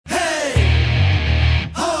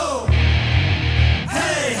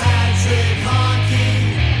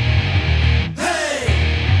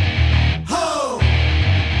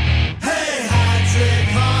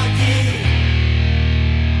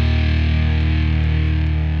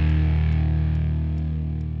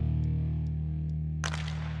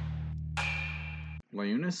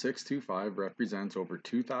LiUNA 625 represents over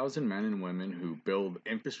 2,000 men and women who build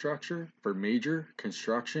infrastructure for major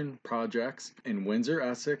construction projects in Windsor,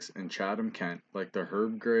 Essex, and Chatham, Kent, like the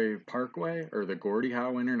Herb Gray Parkway or the Gordie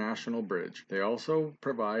Howe International Bridge. They also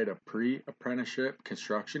provide a pre-apprenticeship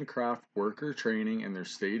construction craft worker training in their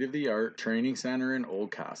state-of-the-art training center in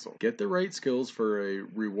Oldcastle. Get the right skills for a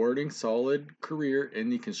rewarding, solid career in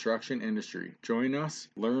the construction industry. Join us,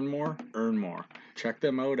 learn more, earn more. Check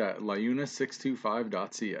them out at liuna625.ca.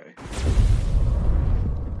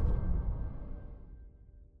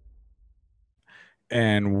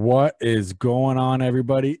 And what is going on,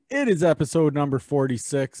 everybody? It is episode number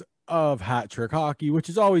 46 of Hat Trick Hockey, which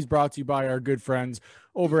is always brought to you by our good friends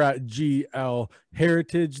over at GL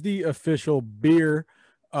Heritage, the official beer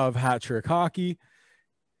of Hat Trick Hockey.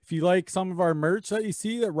 If you like some of our merch that you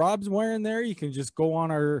see that Rob's wearing there, you can just go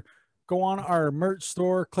on our merch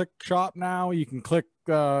store, click shop now. You can click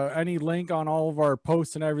any link on all of our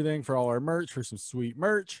posts and everything for all our merch for some sweet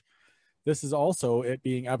merch. This is also it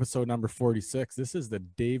being episode number 46. This is the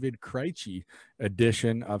David Krejci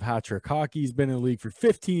edition of Hat Trick Hockey. He's been in the league for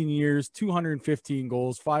 15 years, 215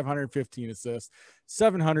 goals, 515 assists,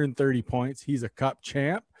 730 points. He's a cup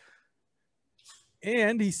champ.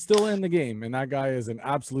 And he's still in the game. And that guy is an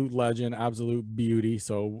absolute legend, absolute beauty.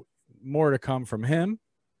 So more to come from him.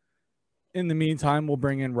 In the meantime, we'll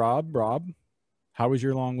bring in Rob. Rob, how was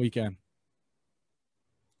your long weekend?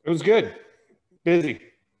 It was good. Busy.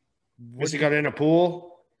 Got in a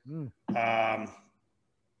pool.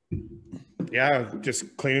 Yeah,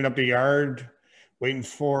 just cleaning up the yard, waiting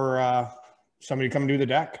for somebody to come do the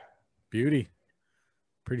deck. Beauty.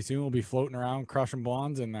 Pretty soon we'll be floating around crushing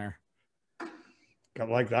blondes in there. Got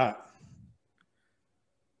like that.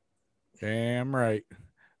 Damn right.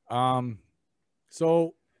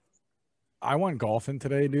 So I went golfing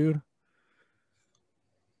today, dude.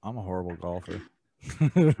 I'm a horrible golfer.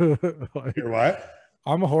 You're what?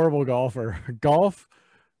 I'm a horrible golfer. Golf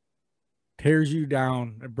tears you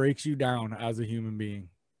down. It breaks you down as a human being.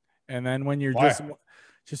 And then when you're just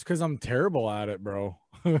because I'm terrible at it, bro.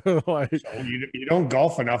 So you don't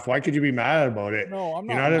golf enough. Why could you be mad about it? No, I'm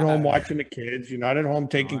not. You're not at home watching the kids. You're not at home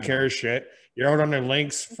taking care of shit. You're out on the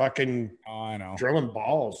links fucking I know. drilling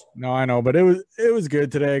balls. No, I know, but it was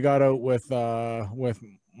good today. I got out with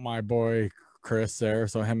my boy Chris there.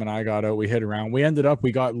 So him and I got out. We hit around. We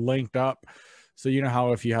got linked up. So you know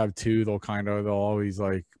how if you have two, they'll always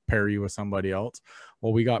like pair you with somebody else.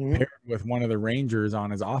 Well, we got paired with one of the Rangers on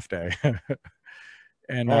his off day.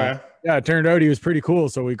 And it turned out he was pretty cool.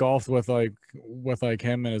 So we golfed with him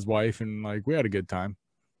and his wife, and like we had a good time.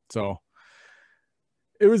 So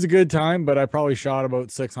it was a good time, but I probably shot about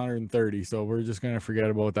 630. So we're just gonna forget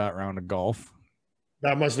about that round of golf.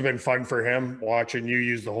 That must have been fun for him watching you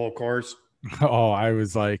use the whole course. Oh, I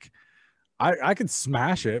was like, I could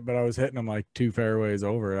smash it, but I was hitting them like 2 fairways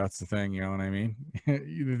over. That's the thing, you know what I mean?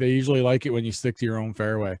 They usually like it when you stick to your own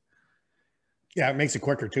fairway. Yeah, it makes it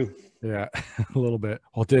quicker too. Yeah, a little bit.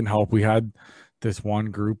 Well, it didn't help. We had this one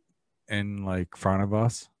group in like front of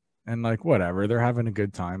us, and like whatever, they're having a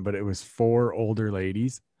good time, but it was 4 older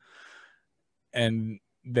ladies, and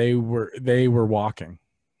they were walking,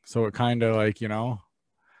 so it kind of like, you know,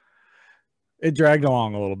 it dragged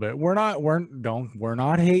along a little bit. We're not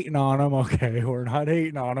hating on them, okay? We're not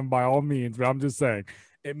hating on them by all means, but I'm just saying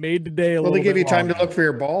it made the day a little bit. Well, they give you time longer. to look for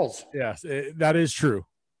your balls. Yes, that is true.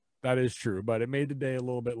 That is true, but it made the day a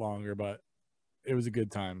little bit longer, but it was a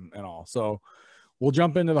good time and all. So we'll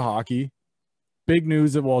jump into the hockey. Big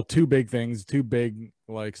news of, well, 2 big things, 2 big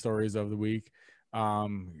like stories of the week.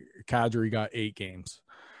 Kadri got 8 games.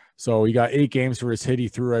 So he got 8 games for his hit he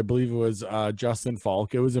threw. I believe it was Justin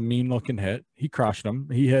Falk. It was a mean looking hit. He crushed him.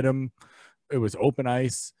 He hit him. It was open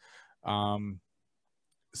ice.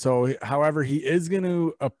 So, however, he is going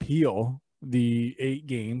to appeal the 8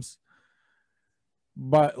 games.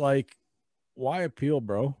 But, like, why appeal,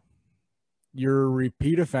 bro? You're a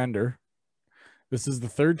repeat offender. This is the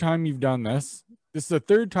 3rd time you've done this. This is the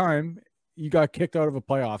 3rd time you got kicked out of a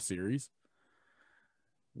playoff series.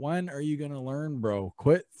 When are you going to learn, bro?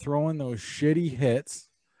 Quit throwing those shitty hits.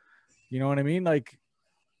 You know what I mean? Like,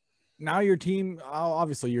 now your team,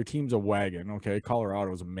 obviously your team's a wagon, okay?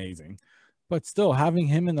 Colorado's amazing. But still, having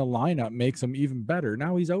him in the lineup makes him even better.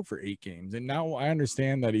 Now he's out for 8 games. And now I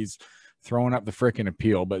understand that he's throwing up the freaking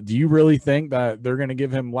appeal. But do you really think that they're going to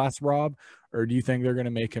give him less, Rob? Or do you think they're going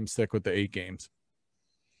to make him stick with the 8 games?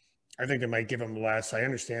 I think they might give him less. I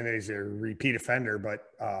understand that he's a repeat offender, but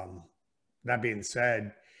that being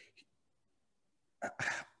said,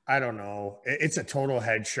 I don't know. It's a total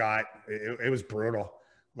headshot. It was brutal.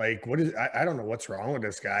 Like, I don't know what's wrong with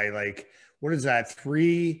this guy. Like, what is that?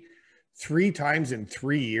 3 3 times in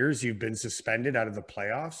 3 years you've been suspended out of the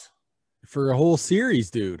playoffs. For a whole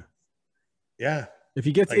series, dude. Yeah. If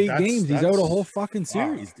he gets Like, 8 games, he's out a whole fucking wow.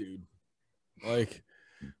 series, dude. Like,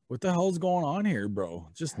 what the hell's going on here, bro?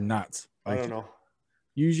 Just nuts. Like, I don't know.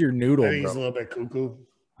 Use your I noodle, think bro. he's a little bit cuckoo.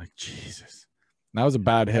 Like, Jesus. That was a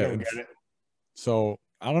bad hit. I don't get it. So,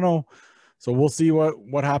 I don't know. So, we'll see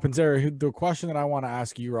what happens there. The question that I want to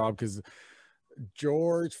ask you, Rob, because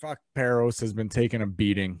George Peros has been taking a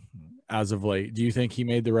beating as of late. Do you think he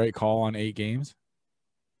made the right call on 8 games?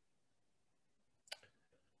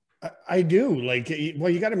 I do. Like, well,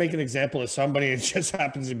 you got to make an example of somebody. It just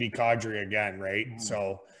happens to be Kadri again, right?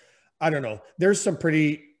 So, I don't know. There's some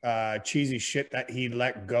pretty cheesy shit that he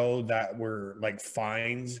let go that were like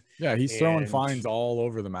fines. Yeah, he's throwing fines all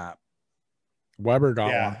over the map. Weber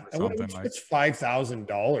got one or something. It's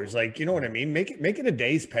 $5,000. Like, you know what I mean? Make it a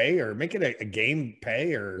day's pay, or make it a game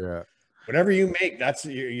pay, or whatever you make. That's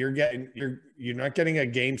you're not getting a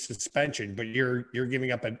game suspension, but you're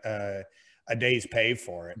giving up a day's pay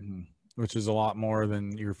for it, which is a lot more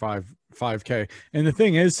than your 5K. And the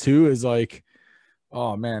thing is too, is like,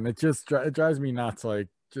 oh man, it drives me nuts. Like,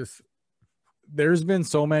 just, there's been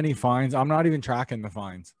so many fines. I'm not even tracking the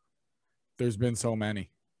fines. There's been so many.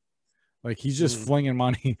 Like, he's just flinging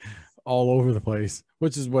money all over the place,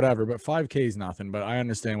 which is whatever, but 5K is nothing. But I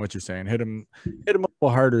understand what you're saying. Hit him a little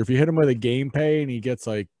harder. If you hit him with a game pay and he gets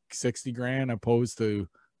like 60 grand opposed to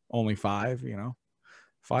only 5, you know,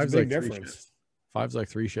 5's like difference. 5's like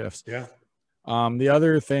 3 shifts. Yeah. The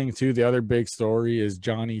other thing too, the other big story is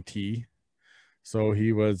Johnny T. So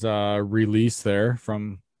he was released there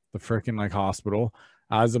from the freaking like hospital,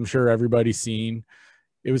 as I'm sure everybody's seen.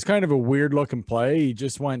 It was kind of a weird looking play. He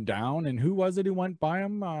just went down, and who was it who went by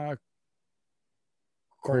him?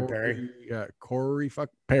 Corey Perry. Yeah, Corey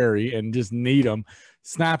Perry, and just kneed him,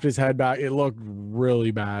 snapped his head back. It looked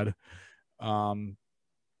really bad.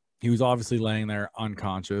 He was obviously laying there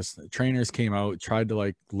unconscious. The trainers came out, tried to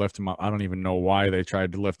like lift him up. I don't even know why they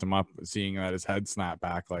tried to lift him up, seeing that his head snapped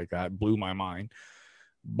back like that blew my mind.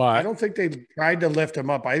 But I don't think they tried to lift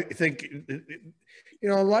him up. I think, you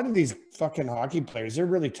know, a lot of these fucking hockey players, they're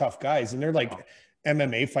really tough guys, and they're like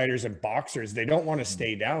MMA fighters and boxers. They don't want to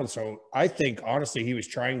stay down. So I think, honestly, he was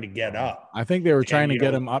trying to get up. I think they were trying to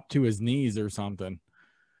get him up to his knees or something.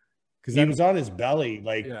 Because he was on his belly,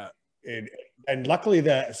 like, yeah. And luckily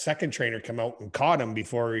the second trainer came out and caught him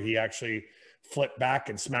before he actually flipped back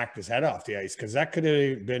and smacked his head off the ice, because that could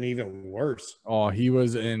have been even worse. Oh, he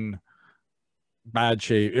was in bad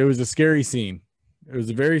shape. It was a scary scene. It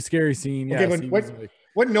was a very scary scene. Okay, yes, but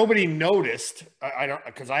what nobody noticed, I don't,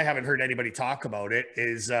 because I haven't heard anybody talk about it,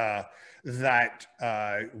 is that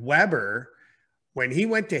Weber, when he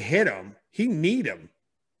went to hit him, he kneed him.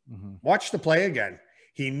 Watch the play again.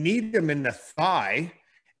 He kneed him in the thigh,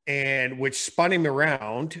 and which spun him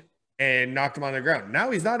around and knocked him on the ground. Now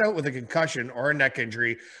he's not out with a concussion or a neck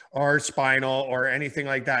injury or spinal or anything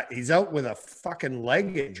like that. He's out with a fucking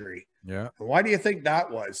leg injury. Yeah. Why do you think that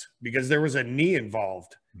was? Because there was a knee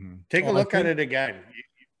involved. Take a look at it again.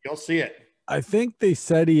 You'll see it. I think they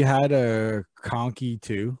said he had a conky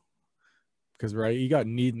too. Because, right, he got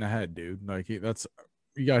kneed in the head, dude. Like, he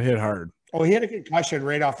got hit hard. Oh, he had a concussion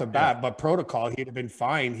right off the bat, but protocol, he'd have been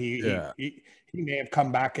fine. He may have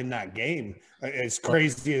come back in that game. As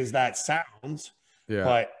crazy as that sounds,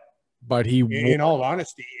 but he, in all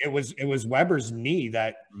honesty, it was Weber's knee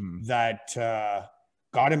that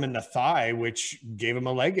got him in the thigh, which gave him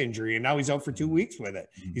a leg injury, and now he's out for 2 weeks with it.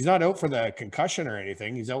 He's not out for the concussion or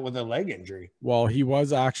anything. He's out with a leg injury. Well, he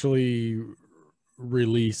was actually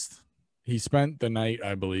released. He spent the night,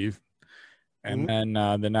 I believe. And then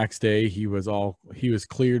the next day he was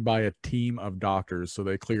cleared by a team of doctors. So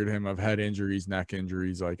they cleared him of head injuries, neck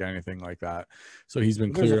injuries, like anything like that. So he's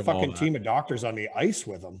been cleared. There's a fucking team of doctors on the ice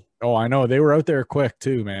with him. Oh, I know. They were out there quick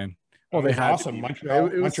too, man. Well, they had awesome.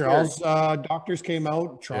 Montreal's doctors came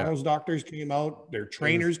out. Toronto's doctors came out. Their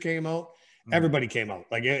trainers came out. Everybody came out.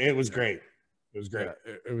 Like, it was great. It was great.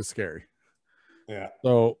 Yeah, it was scary. Yeah.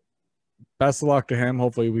 So best of luck to him.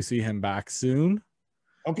 Hopefully we see him back soon.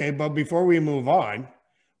 Okay, but before we move on,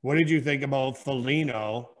 what did you think about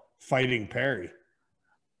Foligno fighting Perry?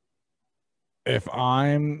 If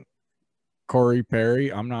I'm Corey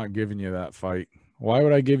Perry, I'm not giving you that fight. Why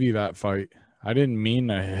would I give you that fight? I didn't mean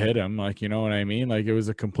to hit him. Like, you know what I mean? Like, it was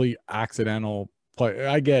a complete accidental play.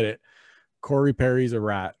 I get it. Corey Perry's a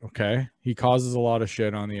rat, okay? He causes a lot of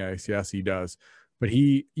shit on the ice. Yes, he does. But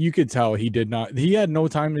you could tell he had no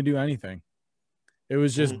time to do anything. It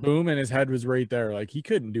was just boom, and his head was right there. Like, he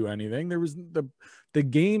couldn't do anything. There was the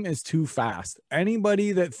game is too fast.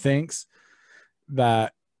 Anybody that thinks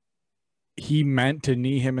that he meant to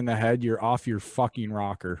knee him in the head, you're off your fucking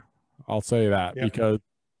rocker. I'll say that because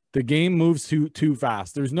the game moves too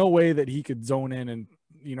fast. There's no way that he could zone in and,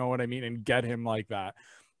 you know what I mean, and get him like that.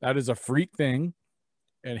 That is a freak thing.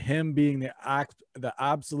 And him being the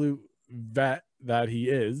absolute vet that he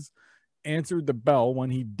is, answered the bell when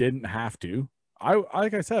he didn't have to.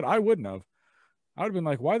 Like I said, I wouldn't have. I would have been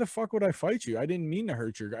like, why the fuck would I fight you? I didn't mean to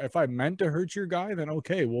hurt your guy. If I meant to hurt your guy, then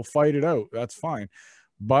okay, we'll fight it out. That's fine.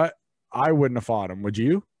 But I wouldn't have fought him. Would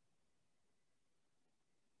you?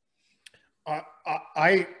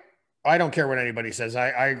 I don't care what anybody says.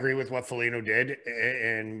 I agree with what Foligno did,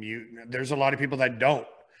 and there's a lot of people that don't.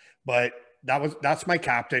 But that's my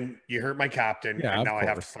captain. You hurt my captain, and now I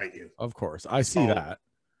have to fight you. Of course, I see that.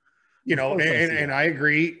 You know, and I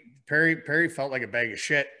agree. Perry felt like a bag of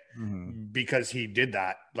shit because he did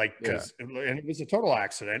that. Like, and it was a total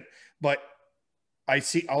accident. But I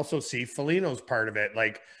also see Foligno's part of it.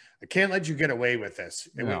 Like, I can't let you get away with this.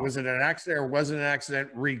 Was it an accident or wasn't an accident?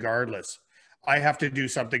 Regardless, I have to do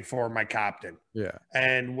something for my captain. Yeah.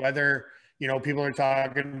 And whether, you know, people are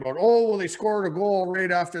talking about, oh, well, they scored a goal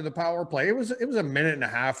right after the power play. It was a minute and a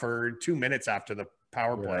half or 2 minutes after the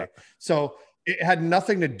power play. So it had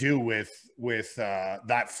nothing to do with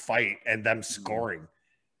that fight and them scoring.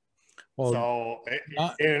 Well,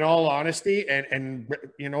 so in all honesty, and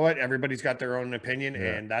you know what, everybody's got their own opinion,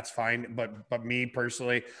 and that's fine. But me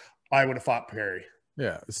personally, I would have fought Perry.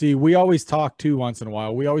 Yeah. See, we always talk too once in a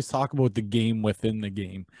while. We always talk about the game within the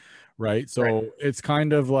game, right? So it's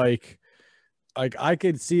kind of like I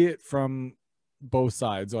could see it from both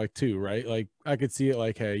sides, like too, right? Like I could see it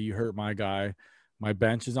like, hey, you hurt my guy. My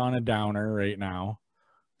bench is on a downer right now.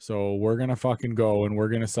 So we're going to fucking go and we're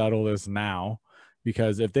going to settle this now,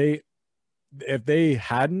 because if they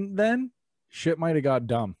hadn't, then shit might have got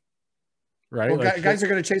dumb. Right. Well, like guys are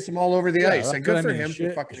going to chase them all over the ice. And good for him.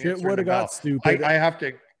 Shit would have got stupid. I have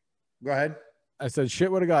to go ahead. I said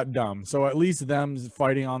shit would have got dumb. So at least them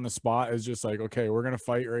fighting on the spot is just like, okay, we're going to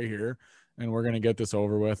fight right here and we're going to get this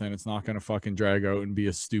over with. And it's not going to fucking drag out and be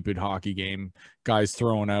a stupid hockey game. Guys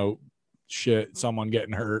throwing out shit, someone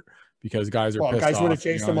getting hurt because guys are pissed off. Guys would have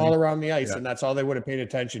chased them all around the ice, and that's all they would have paid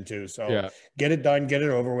attention to. So get it done, get it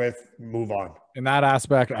over with, move on. In that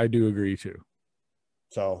aspect, I do agree too.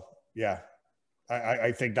 So, yeah.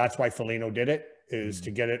 I think that's why Foligno did it, is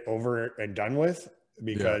to get it over and done with,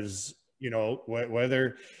 because, you know,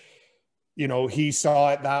 whether, you know, he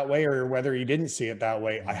saw it that way or whether he didn't see it that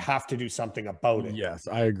way, I have to do something about it. Yes,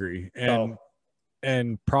 I agree.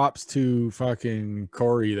 And props to fucking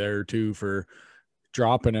Corey there too for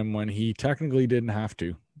dropping him when he technically didn't have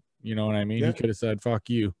to. You know what I mean? Yeah. He could have said, fuck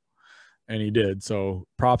you. And he did. So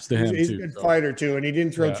props to him. He's too. a good fighter too. And he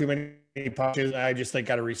didn't throw too many punches. I just think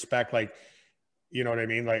out of respect, like, you know what I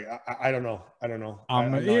mean? Like, I don't know.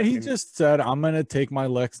 He just said, I'm going to take my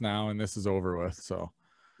licks now and this is over with. So,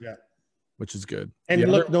 yeah, which is good.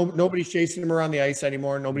 And look, nobody's chasing him around the ice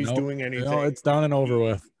anymore. Nobody's doing anything. No, it's done and over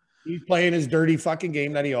with. He's playing his dirty fucking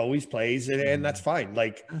game that he always plays. And that's fine.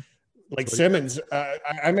 Like Simmons,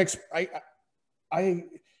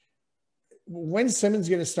 when's Simmons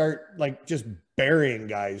going to start like just burying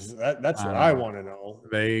guys? That's what I want to know.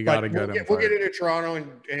 They got to get him. We'll get into Toronto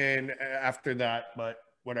and after that, but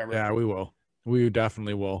whatever. Yeah, we will. We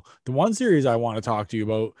definitely will. The one series I want to talk to you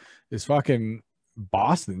about is fucking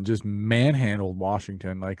Boston just manhandled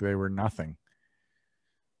Washington like they were nothing.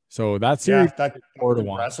 So that series, that's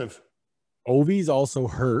impressive. Ovi's also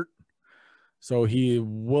hurt, so he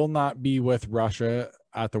will not be with Russia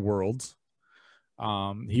at the Worlds.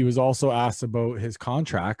 He was also asked about his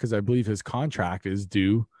contract, because I believe his contract is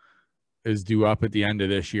due up at the end of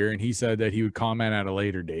this year, and he said that he would comment at a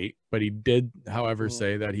later date, but he did, however,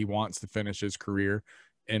 say that he wants to finish his career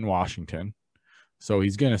in Washington, so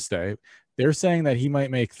he's gonna stay. They're saying that he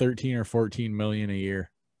might make 13 or 14 million a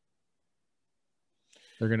year.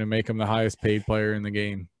 They're gonna make him the highest paid player in the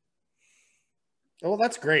game. Well,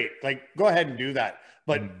 that's great. Like, go ahead and do that.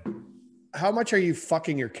 But how much are you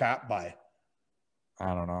fucking your cap by?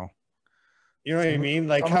 I don't know. You know what I mean?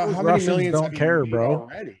 Like, how many millions don't care, bro?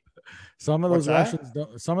 Already? Some of those Russians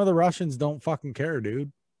don't. Some of the Russians don't fucking care,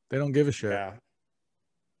 dude. They don't give a shit. Yeah.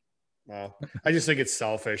 Well, I just think it's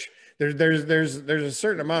selfish. There's a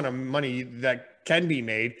certain amount of money that can be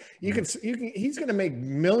made. You can he's going to make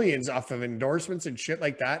millions off of endorsements and shit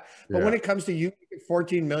like that. But when it comes to you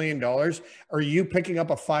 $14 million, or you picking up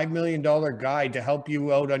a $5 million guy to help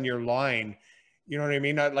you out on your line, you know what I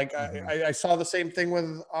mean? I saw the same thing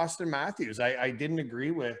with Austin Matthews. I didn't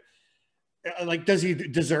agree with, like, does he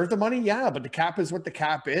deserve the money? Yeah, but the cap is what the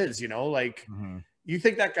cap is, you know, like, You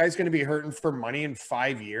think that guy's going to be hurting for money in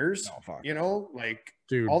 5 years? No, fuck. You know, like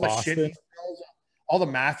Dude, all the Boston. shit, he sells, all the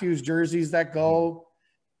Matthews jerseys that go,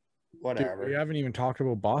 whatever. Dude, we haven't even talked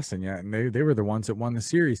about Boston yet, and they were the ones that won the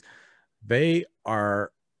series. They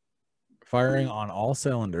are firing on all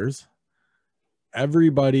cylinders.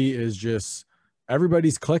 Everybody's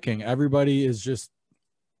clicking. Everybody is just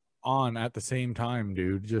on at the same time,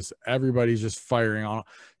 dude. Just everybody's just firing on.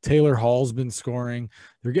 Taylor Hall's been scoring.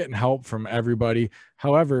 They're getting help from everybody.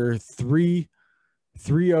 However, three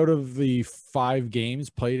out of the 5 games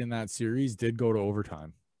played in that series did go to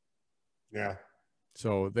overtime. Yeah.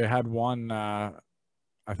 So they had one, I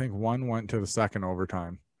think one went to the second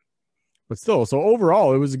overtime. But still, so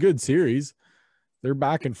overall, it was a good series. They're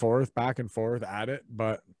back and forth at it.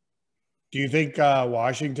 But do you think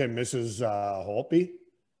Washington misses Holtby?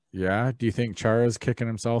 yeah. Do you think Chara's kicking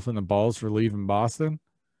himself in the balls for leaving Boston?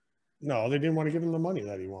 No, they didn't want to give him the money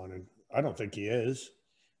that he wanted. I don't think he is.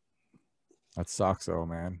 That sucks, though,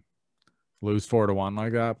 man. Lose 4-1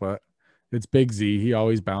 like that, but it's Big Z. He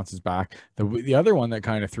always bounces back. The other one that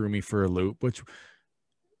kind of threw me for a loop, which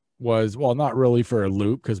was, well, not really for a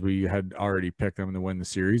loop because we had already picked them to win the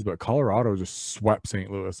series, but Colorado just swept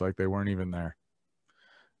St. Louis like they weren't even there.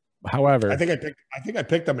 However, I think I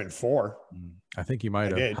picked them in 4. I think you might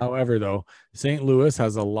have. did. However, though, St. Louis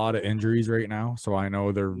has a lot of injuries right now, so I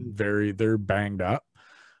know they're banged up,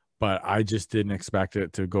 but I just didn't expect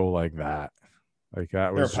it to go like that. Like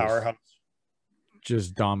that was They're a powerhouse.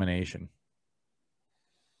 Just domination.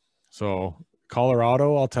 So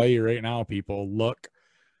Colorado, I'll tell you right now, people, look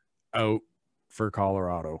out for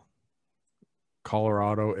Colorado.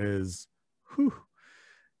 Colorado is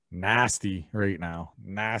nasty right now.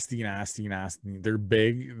 Nasty. They're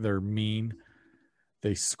big. They're mean.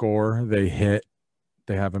 They score. They hit.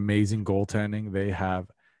 They have amazing goaltending. They have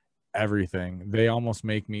everything. They almost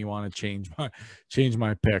make me want to change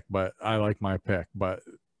my pick, but I like my pick. But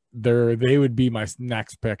they would be my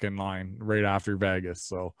next pick in line right after Vegas.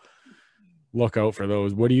 So look out for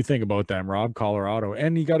those. What do you think about them, Rob? Colorado,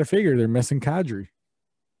 and you got to figure they're missing Kadri.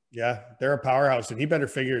 Yeah, they're a powerhouse, and he better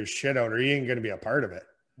figure his shit out, or he ain't going to be a part of it.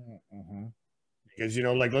 Mm-hmm. Because, you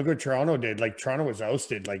know, like, look what Toronto did. Like, Toronto was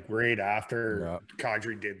ousted, like, right after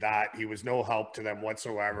Kadri did that. He was no help to them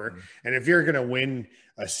whatsoever. Mm-hmm. And if you're going to win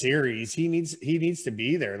a series, he needs to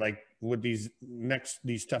be there, like, with these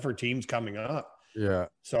tougher teams coming up. Yeah.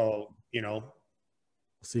 So, you know,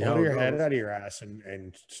 blow your head out of your ass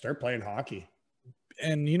and start playing hockey.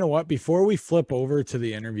 And you know what? Before we flip over to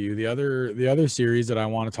the interview, the other series that I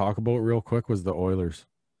want to talk about real quick was the Oilers.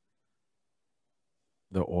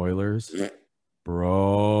 The Oilers.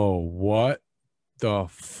 Bro, what the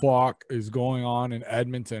fuck is going on in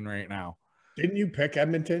Edmonton right now? Didn't you pick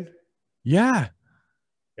Edmonton? Yeah.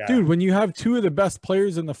 Dude, when you have 2 of the best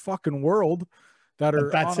players in the fucking world that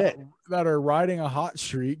are riding a hot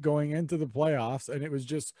streak going into the playoffs, and it was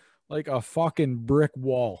just like a fucking brick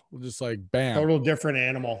wall, just like bam. Total different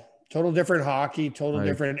animal, total different hockey, total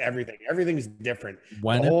different everything. Everything's different.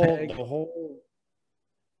 Winnipeg, the whole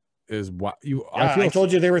is what you. Yeah, I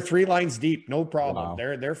told you they were 3 lines deep, no problem. Wow.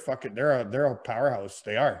 They're a powerhouse.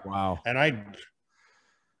 They are. Wow. And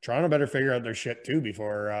Toronto better figure out their shit too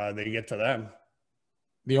before they get to them.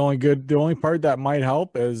 The only part that might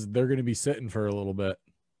help is they're going to be sitting for a little bit.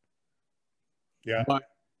 Yeah. But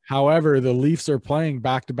however, the Leafs are playing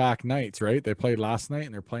back-to-back nights, right? They played last night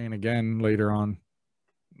and they're playing again later on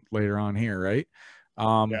here, right?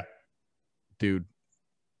 Yeah. Dude,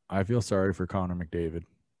 I feel sorry for Connor McDavid.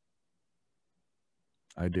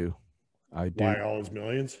 I do. Why all his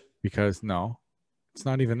millions? Because no, it's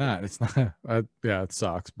not even that. It's not. Yeah, it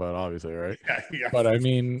sucks, but obviously, right? Yeah. But I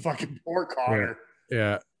mean, fucking poor Connor.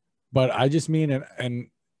 Yeah. But I just mean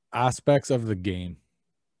in aspects of the game.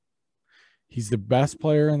 He's the best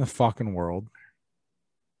player in the fucking world.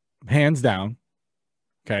 Hands down.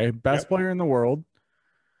 Okay. Best player in the world.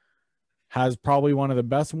 Has probably one of the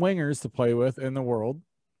best wingers to play with in the world.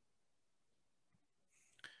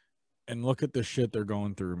 And look at the shit they're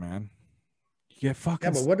going through, man. You get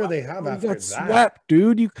fucking but what do they have after that? Swept,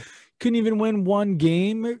 dude. You couldn't even win one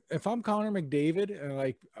game. If I'm Connor McDavid, and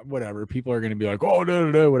like whatever, people are gonna be like,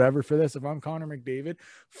 oh, whatever for this. If I'm Connor McDavid,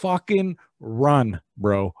 fucking run,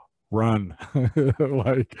 bro. Run.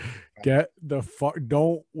 Like, get the fuck.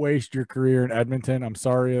 Don't waste your career in Edmonton. I'm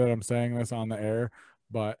sorry that I'm saying this on the air,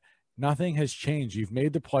 but nothing has changed. You've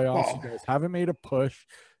made the playoffs. You guys haven't made a push.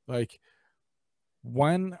 Like,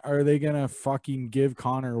 when are they gonna fucking give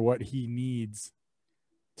Connor what he needs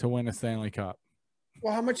to win a Stanley Cup?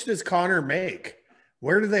 Well, how much does Connor make?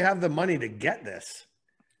 Where do they have the money to get this?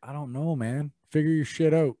 I don't know, man. Figure your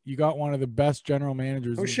shit out. You got one of the best general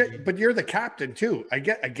managers. Oh shit! But you're the captain too. I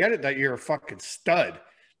get it that you're a fucking stud,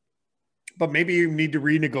 but maybe you need to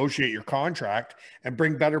renegotiate your contract and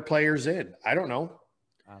bring better players in. I don't know.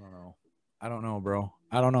 I don't know, bro.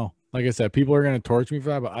 I don't know. Like I said, people are gonna torch me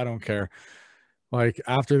for that, but I don't care. Like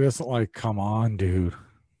after this, like, come on, dude.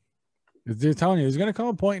 They're telling you, there's gonna come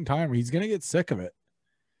a point in time where he's gonna get sick of it.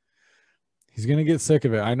 He's gonna get sick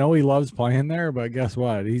of it. I know he loves playing there, but guess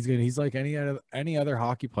what? He's like any other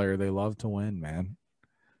hockey player. They love to win, man.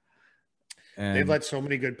 And they've let so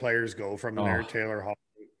many good players go from there. Taylor Hall,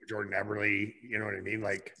 Jordan Eberle. You know what I mean?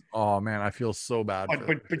 Like, oh man, I feel so bad.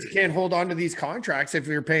 But you can't hold on to these contracts if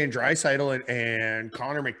you're paying Draisaitl and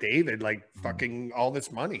Connor McDavid like fucking all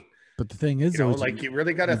this money. But the thing is, like you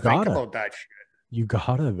really got to think about that shit. You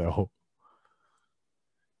gotta though.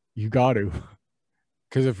 You got to.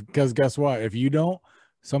 Because guess what? If you don't,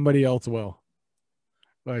 somebody else will.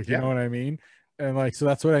 Like, you know what I mean? And like, so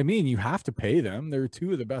that's what I mean. You have to pay them. They're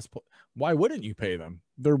two of the best. Why wouldn't you pay them?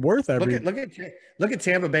 They're worth every. Look at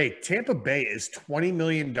Tampa Bay. Tampa Bay is $20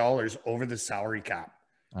 million over the salary cap.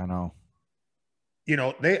 I know. You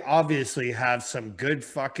know, they obviously have some good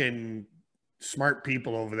fucking smart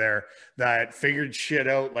people over there that figured shit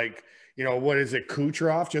out. Like, you know, what is it?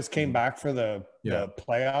 Kucherov just came back for the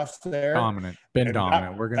playoffs there. Dominant.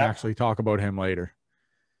 We're going to actually talk about him later.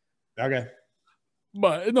 Okay.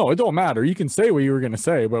 But no, it don't matter. You can say what you were going to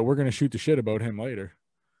say, but we're going to shoot the shit about him later.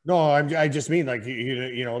 No, I just mean like,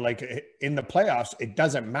 you know, like in the playoffs, it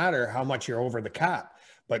doesn't matter how much you're over the cap.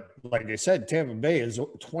 But like I said, Tampa Bay is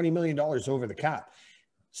 $20 million over the cap.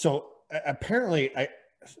 So apparently,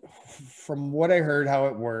 from what I heard, how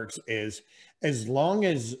it works is as long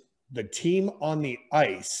as the team on the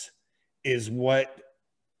ice is what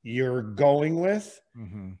you're going with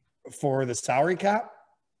for the salary cap,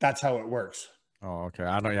 that's how it works. Oh, okay.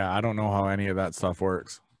 I don't know how any of that stuff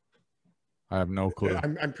works. I have no clue.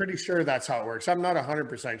 I'm pretty sure that's how it works. I'm not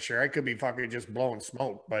 100% sure. I could be fucking just blowing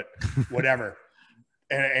smoke, but whatever.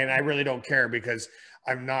 and I really don't care because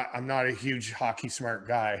I'm not a huge hockey smart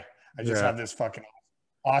guy. I just have this fucking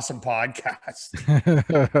awesome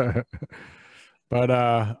podcast. But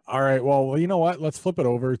all right. Well, you know what? Let's flip it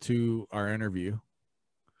over to our interview.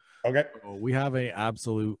 Okay. So we have a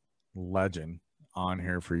absolute legend on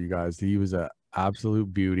here for you guys. He was an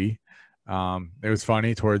absolute beauty. It was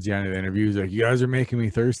funny towards the end of the interview. He was like, "You guys are making me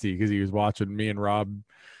thirsty," because he was watching me and Rob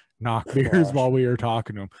knock beers while we were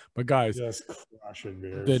talking to him. But guys, just crushing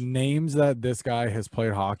beers. The names that this guy has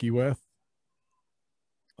played hockey with,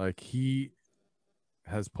 like he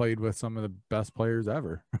has played with some of the best players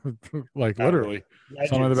ever. Like literally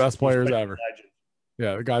some of the best players ever.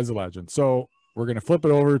 Yeah, the guy's a legend. So we're going to flip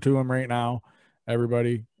it over to him right now.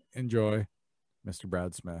 Everybody enjoy Mr.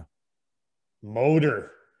 Brad Smith.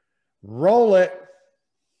 Motor. Roll it.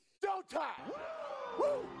 Showtime.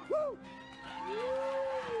 Woo, woo.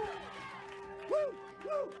 Woo,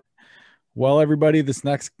 woo. Well, everybody, this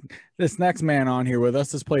next man on here with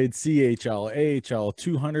us has played CHL, AHL,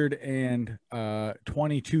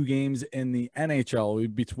 222 games in the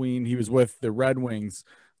NHL. Between he was with the Red Wings,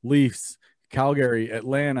 Leafs, Calgary,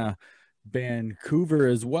 Atlanta, Vancouver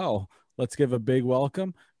as well. Let's give a big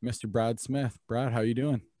welcome, Mr. Brad Smith. Brad, how you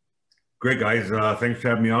doing? Great, guys. Thanks for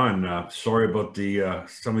having me on. Sorry about the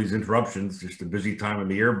some of these interruptions. Just a busy time of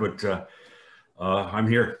the year, but I'm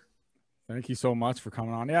here. Thank you so much for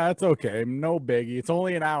coming on. Yeah, it's okay. No biggie. It's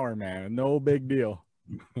only an hour, man. No big deal.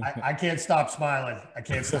 I can't stop smiling. I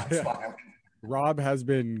can't stop smiling. Rob has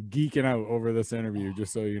been geeking out over this interview,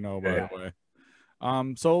 just so you know, by the way.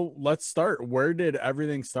 So let's start. Where did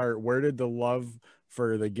everything start? Where did the love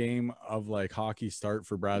for the game of like hockey start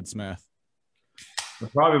for Brad Smith?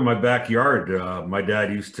 Probably in my backyard. My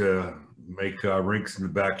dad used to make rinks in the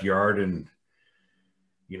backyard, and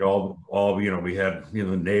we had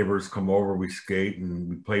the neighbors come over, we skate, and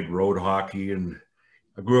we played road hockey. And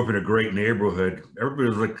I grew up in a great neighborhood. Everybody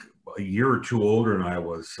was like a year or two older than I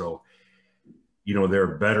was, so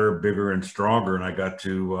they're better, bigger, and stronger. And I got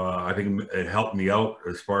to I think it helped me out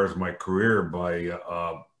as far as my career by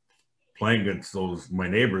playing against my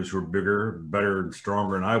neighbors who were bigger, better, and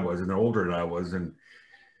stronger than I was, and they're older than I was, and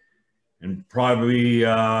probably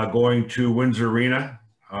going to Windsor Arena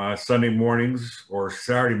Sunday mornings or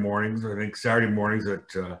Saturday mornings. I think Saturday mornings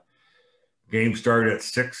game started at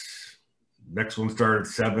 6. Next one started at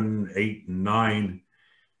 7, 8, and 9.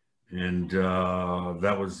 And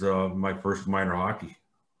that was my first minor hockey.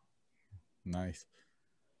 Nice.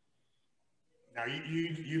 Now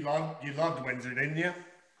you loved Windsor, didn't you?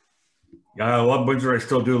 Yeah, I love Windsor. I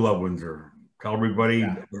still do love Windsor. Tell everybody,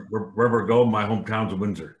 wherever I go, my hometown's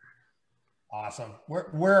Windsor. Awesome.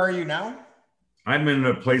 Where are you now? I'm in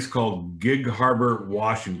a place called Gig Harbor,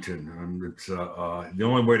 Washington. It's the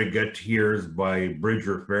only way to get here is by bridge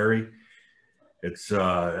or ferry. It's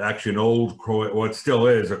actually an old, well, it still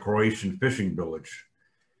is a Croatian fishing village.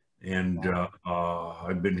 And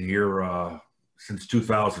I've been here since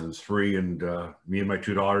 2003, and me and my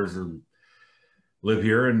two daughters live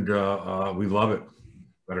here, and we love it.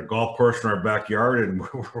 Got a golf course in our backyard, and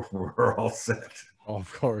we're all set. Oh,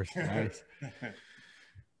 of course. Nice.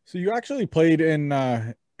 So you actually played in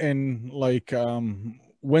like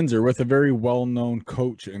Windsor with a very well-known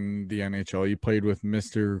coach in the NHL. You played with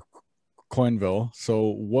Mr. Quenneville. So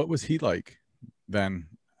what was he like then?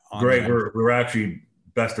 Great. We're actually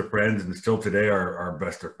best of friends, and still today are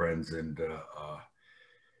best of friends. And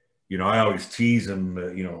you know, I always tease him.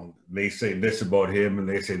 You know, they say this about him and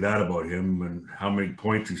they say that about him and how many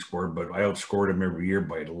points he scored, but I outscored him every year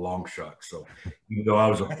by a long shot. So even though I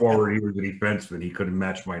was a forward, he was a defenseman. He couldn't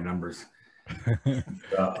match my numbers.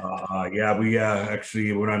 Yeah, we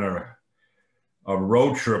actually went on a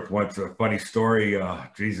road trip once. A funny story.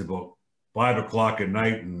 Geez, about 5 o'clock at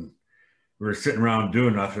night, and we were sitting around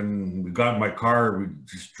doing nothing. We got in my car. We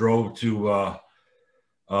just drove to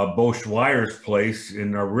Bo Schleier's place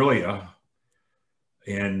in Aurelia,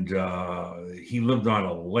 and he lived on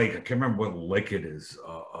a lake. I can't remember what lake it is,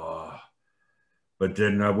 but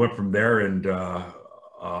then I went from there, and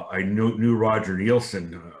I knew Roger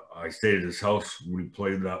Nielsen. I stayed at his house when we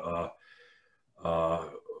played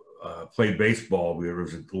baseball. There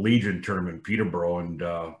was a Legion tournament in Peterborough, and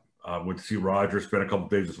went to see Roger, spent a couple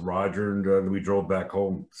of days with Roger, and then we drove back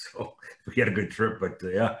home. So we had a good trip, but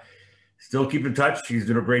yeah. Still keep in touch. He's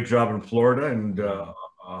doing a great job in Florida, and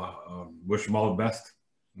wish him all the best.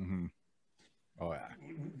 Mm-hmm. Oh, yeah.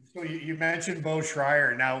 So you mentioned Bo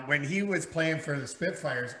Schreier. Now, when he was playing for the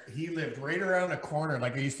Spitfires, he lived right around a corner.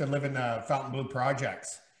 Like I used to live in the Fontainebleau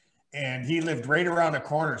projects, and he lived right around the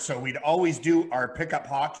corner. So we'd always do our pickup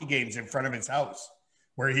hockey games in front of his house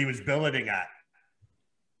where he was billeting at.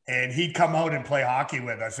 And he'd come out and play hockey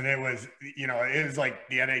with us. And it was, you know, it was like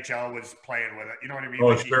the NHL was playing with it. You know what I mean? Oh,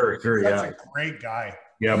 like sure, yeah. He's a great guy.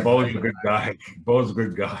 Yeah, Bo's a good guy. Bo's a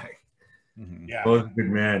good guy. Mm-hmm. Yeah. Bo's a good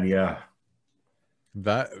man, yeah.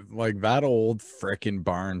 That old frickin'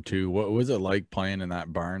 barn too. What was it like playing in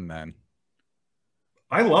that barn then?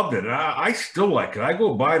 I loved it. I still like it. I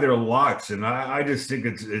go by there lots, and I just think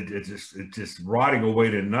it's just rotting away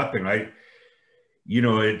to nothing.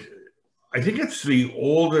 I think it's the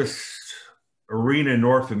oldest arena in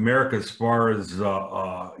North America as far as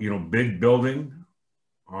big building.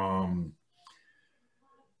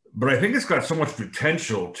 But I think it's got so much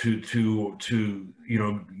potential to you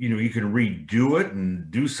can redo it and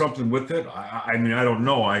do something with it. I mean, I don't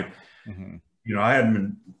know. Mm-hmm. I hadn't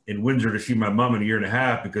been in Windsor to see my mom in a year and a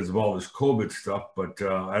half because of all this COVID stuff, but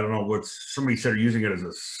I don't know somebody said are using it as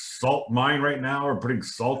a salt mine right now, or putting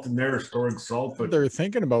salt in there, or storing salt. But they're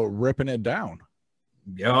thinking about ripping it down.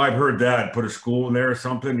 Yeah, I've heard that. Put a school in there or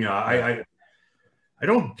something. Yeah, I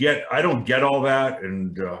don't get all that,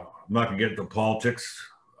 and I'm not gonna get into politics,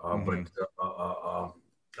 but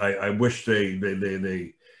I wish they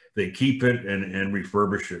keep it and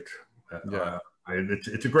refurbish it. Yeah.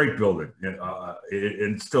 It's a great building.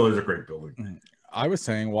 It still is a great building. I was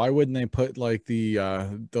saying, why wouldn't they put like the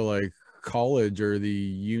like college or the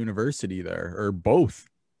university there, or both?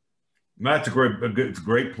 That's a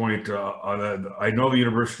great point. I know the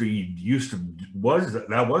university was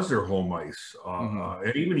their home ice,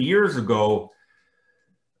 and even years ago,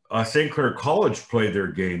 St. Clair College played their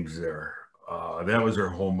games there. That was their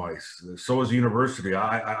home ice. So was the university.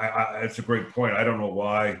 That's a great point. I don't know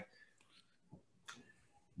why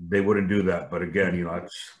they wouldn't do that, but again,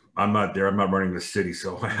 I'm not there. I'm not running the city,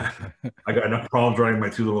 so I got enough problems running my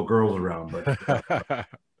two little girls around. But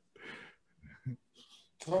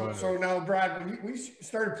so now, Brad, when we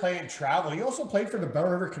started playing travel, you also played for the Bell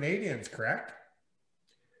River Canadians, correct?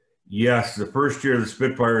 Yes, the first year the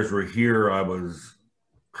Spitfires were here, I was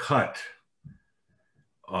cut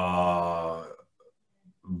by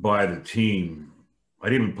the team. I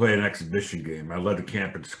didn't even play an exhibition game. I led the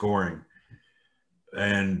camp in scoring.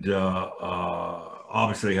 And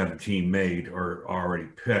obviously had a team made or already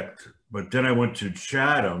picked. But then I went to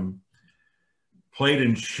Chatham, played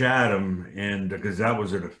in Chatham, and because that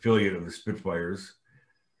was an affiliate of the Spitfires.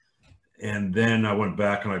 And then I went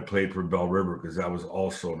back and I played for Bell River because that was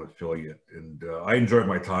also an affiliate. And I enjoyed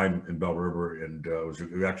my time in Bell River, and it was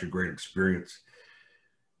actually a great experience.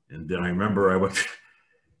 And then I remember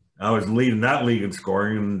I was leading that league in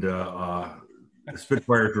scoring, and the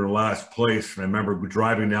Spitfires were in last place, and I remember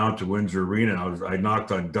driving down to Windsor Arena. I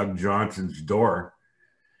knocked on Doug Johnson's door.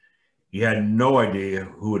 He had no idea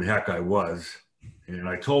who in heck I was. And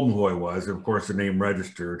I told him who I was. And of course, the name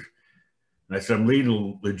registered. And I said, I'm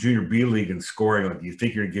leading the Junior B League in scoring. Like, do you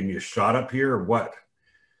think you're going to give me a shot up here or what?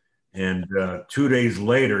 And 2 days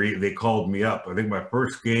later, they called me up. I think my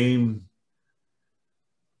first game,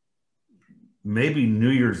 maybe New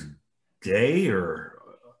Year's Day, or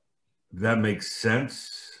that makes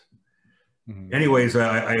sense. Mm-hmm. Anyways,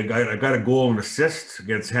 I got a goal and assist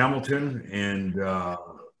against Hamilton, and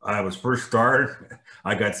I was first started.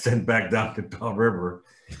 I got sent back down to Bell River.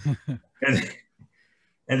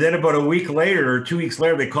 And then about a week later, or 2 weeks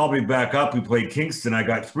later, they called me back up. We played Kingston. I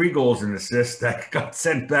got 3 goals and assists. I got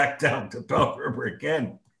sent back down to Bell River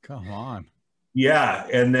again. Come on. Yeah.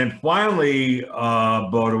 And then finally,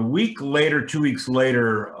 about a week later, 2 weeks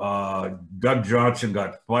later, Doug Johnson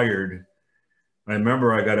got fired. I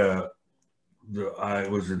remember I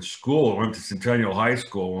was in school. I went to Centennial High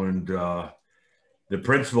School, and the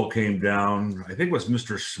principal came down. I think it was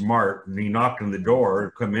Mr. Smart, and he knocked on the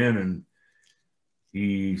door, come in, and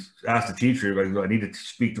he asked the teacher, I needed to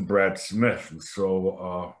speak to Brad Smith. And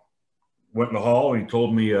so went in the hall, and he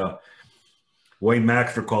told me, Wayne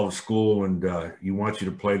Maxter called the school, and he wants you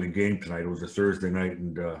to play the game tonight. It was a Thursday night,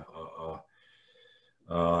 and I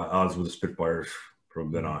was with the Spitfires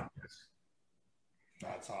from then on. Yes.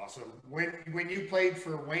 That's awesome. When you played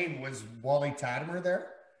for Wayne, was Wally Tatimer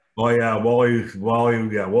there? Oh, yeah, Wally,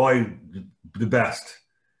 the best.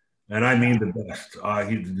 And I mean the best.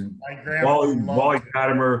 Wally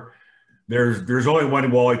Tatimer. There's only one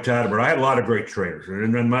Wally Tatimer. I had a lot of great trainers,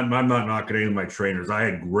 and I'm not knocking any of my trainers. I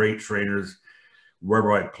had great trainers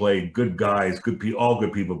wherever I played. Good guys, good people, all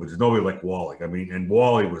good people. But there's nobody like Wally. I mean, and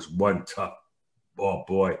Wally was one tough. Oh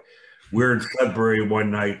boy, we were in Sudbury one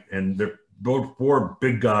night, and they're both 4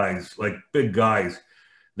 big guys.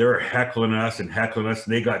 They were heckling us, and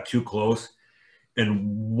they got too close.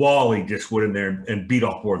 And Wally just went in there and beat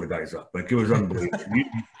all 4 of the guys up. Like, it was unbelievable.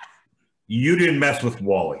 you didn't mess with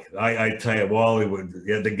Wally. I tell you, Wally would,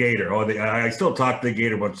 the Gator. I still talk to the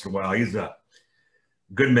Gator once in a while. He's a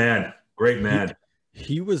good man, great man.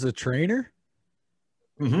 He was a trainer?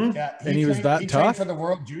 Mm-hmm. Yeah, and he was that tough? For the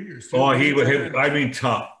World Juniors, too. Oh, he was,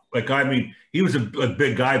 tough. He was a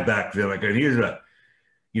big guy back then. Like, he was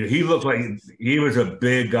he looked like he was a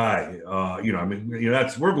big guy.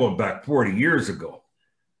 We're going back 40 years ago.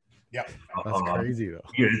 Yeah, that's crazy though.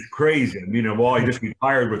 Yeah, it's crazy. Wally just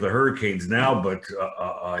retired with the Hurricanes now, but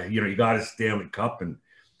you got a Stanley Cup, and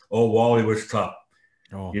Wally was tough.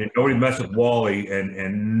 Oh. Nobody messed with Wally,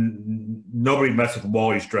 and nobody messed with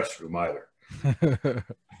Wally's dressing room either.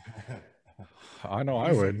 I know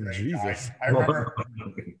I would. Jesus. I remember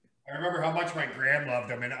how much my Graham loved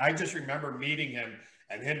him, and I just remember meeting him.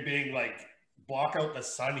 And him being like, block out the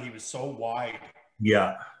sun. He was so wide.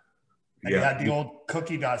 Yeah. And he had the old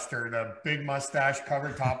cookie duster, the big mustache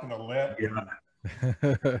covered top of the lip.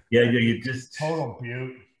 Yeah. You just. Total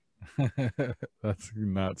beaut. That's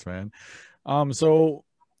nuts, man. So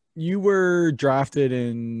you were drafted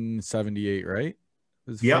in 78, right?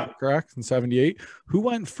 Yeah. Correct? In 78. Who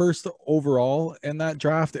went first overall in that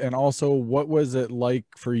draft? And also, what was it like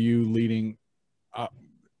for you leading up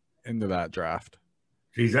into that draft?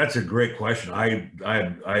 Geez, that's a great question. I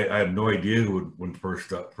have no idea who went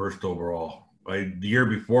first overall. The year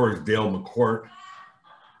before was Dale McCourt.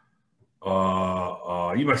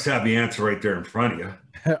 You must have the answer right there in front of you.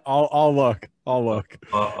 I'll look.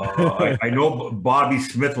 I know Bobby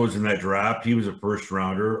Smith was in that draft. He was a first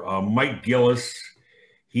rounder. Mike Gillis,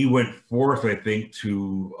 he went 4th, I think,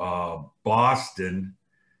 to Boston.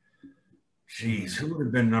 Jeez, who would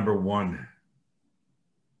have been number 1?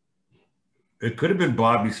 It could have been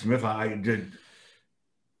Bobby Smith. Yeah,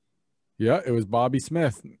 it was Bobby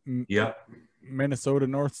Smith. Yeah. Minnesota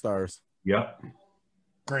North Stars. Yeah.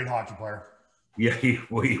 Great hockey player. Yeah, he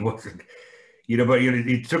wasn't. But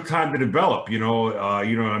he took time to develop. I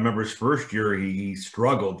remember his first year he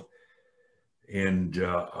struggled, and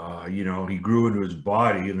he grew into his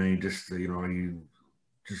body, and then he just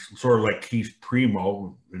sort of like Keith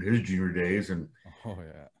Primo in his junior days, and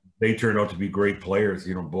they turned out to be great players.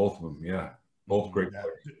 Both of them. Yeah. Both great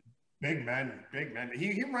players. Big men.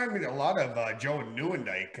 He reminded me a lot of Joe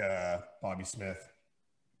Neuendijk, Bobby Smith.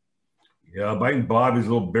 Yeah, I think Bobby's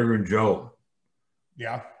a little bigger than Joe.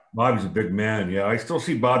 Yeah. Bobby's a big man. Yeah, I still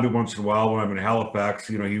see Bobby once in a while when I'm in Halifax.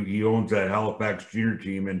 He owns that Halifax junior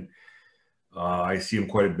team, and I see him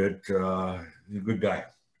quite a bit. He's a good guy.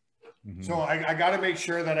 Mm-hmm. So I got to make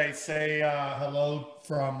sure that I say hello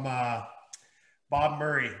from Bob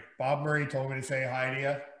Murray. Bob Murray told me to say hi to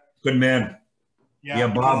you. Good man.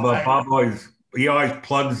 Yeah, Bob always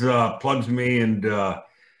plugs me and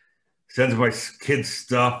sends my kids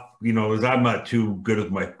stuff, you know, as I'm not too good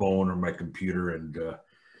with my phone or my computer. And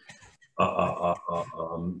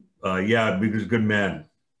yeah, he's a good man.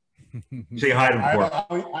 Say hi to him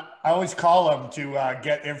for me. I always call him to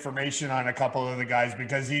get information on a couple of the guys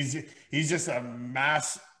because he's just a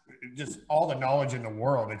mass, just all the knowledge in the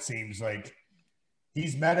world. It seems like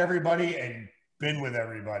he's met everybody and been with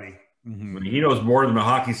everybody. He knows more than a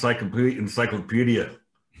hockey encyclopedia.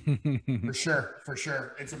 For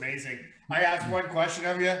sure. It's amazing. I asked one question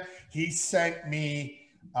of you. He sent me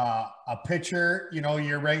a picture, you know,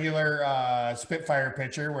 your regular Spitfire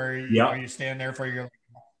picture where you know, you stand there for your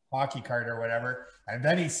hockey card or whatever. And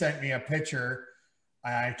then he sent me a picture.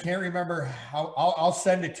 I can't remember how. I'll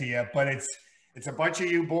send it to you, but it's a bunch of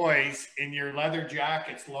you boys in your leather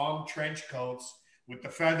jackets, long trench coats with the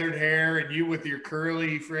feathered hair, and you with your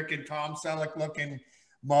curly frickin' Tom Selleck looking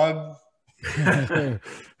mug.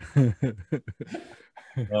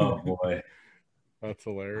 Oh boy, that's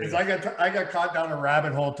hilarious. I got caught down a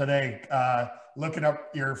rabbit hole today looking up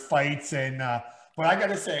your fights, and but I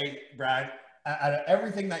gotta say, Brad, out of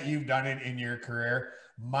everything that you've done in your career,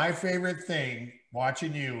 my favorite thing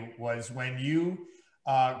watching you was when you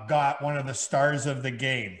got one of the stars of the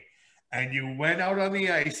game and you went out on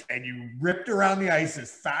the ice and you ripped around the ice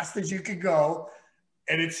as fast as you could go,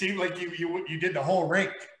 and it seemed like you did the whole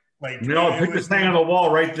rink. Like, no, pick this thing on the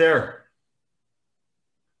wall right there.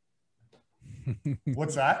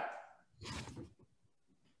 What's that?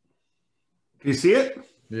 You see it?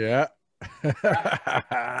 Yeah.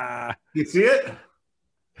 You see it?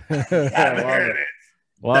 Yeah, there it is.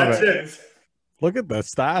 Love That's it. Look at the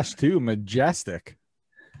stash too, majestic.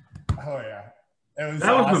 Oh yeah, it was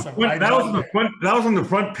that was awesome. That was on the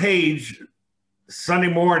front page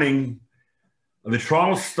Sunday morning of the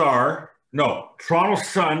Toronto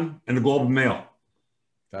Sun and the Globe and Mail.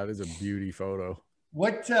 That is a beauty photo.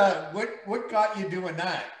 What got you doing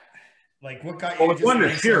that? Like, what got you? Well, we won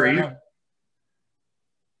the series.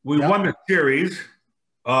 We won the series.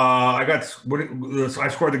 I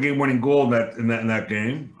scored the game-winning goal in that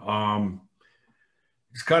game.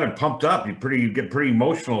 It's kind of pumped up. You get pretty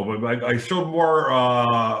emotional. But I showed more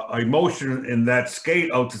emotion in that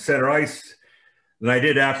skate out to center ice than I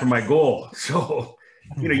did after my goal. So,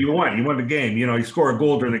 you know, you won the game. You know, you score a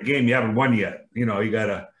goal during the game, you haven't won yet. You know, you got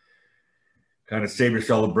to kind of save your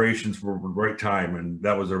celebrations for the right time, and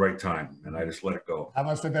that was the right time, and I just let it go. That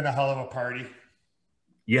must have been a hell of a party.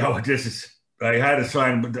 Yeah, well, I had to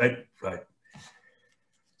sign, but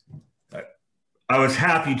I was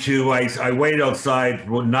happy to. I waited outside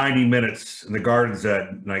for 90 minutes in the gardens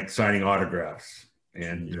that night signing autographs,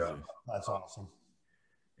 and that's awesome.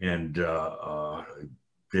 And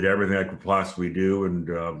did everything I could possibly do. And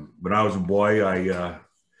when I was a boy, I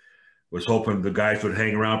was hoping the guys would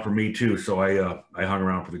hang around for me too. So I hung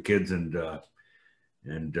around for the kids, and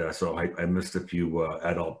so I missed a few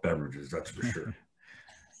adult beverages. That's for sure.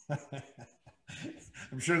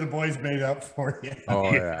 I'm sure the boys made up for you.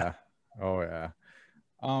 Oh yeah. Oh yeah.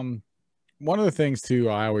 One of the things too,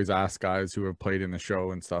 I always ask guys who have played in the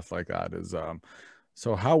show and stuff like that is,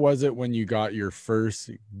 so how was it when you got your first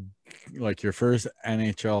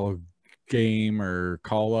NHL game or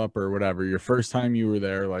call up or whatever, your first time you were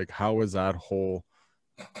there? Like, how was that whole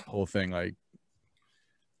thing? Like,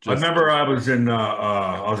 I remember I was in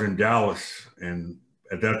Dallas, and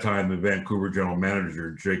at that time, the Vancouver general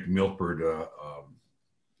manager, Jake Milford,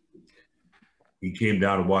 he came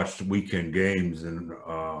down to watch the weekend games, and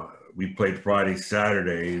we played Friday,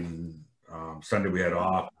 Saturday, and Sunday we had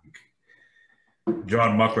off.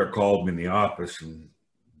 John Muckler called me in the office, and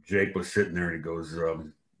Jake was sitting there, and he goes,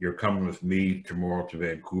 "You're coming with me tomorrow to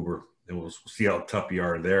Vancouver, and we'll see how tough you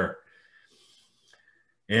are there."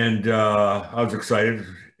 And I was excited,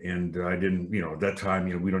 and I didn't, at that time,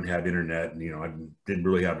 we don't have internet, and, I didn't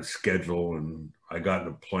really have a schedule. And I got in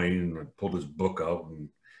a plane, and I pulled this book out, and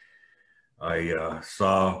I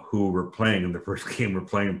saw who we're playing in the first game. We're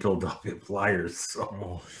playing Philadelphia Flyers. So,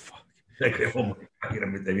 oh my God,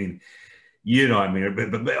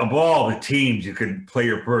 but of all the teams you could play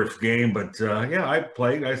your first game, but yeah, I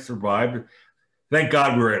played, I survived. Thank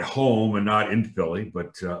God we were at home and not in Philly,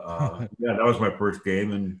 but yeah, that was my first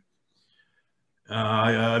game. And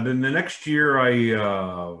then the next year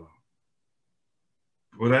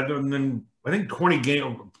then I think 20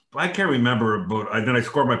 games, I can't remember, but then I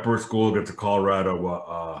scored my first goal against the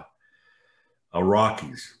Colorado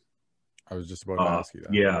Rockies. I was just about to ask you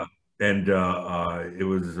that. Yeah, and it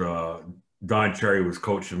was Don Cherry was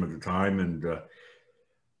coaching him at the time, and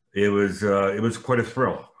it was quite a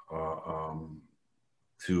thrill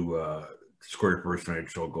to score your first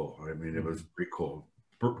NHL goal. I mean, it was pretty cool.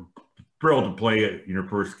 thrill to play it in your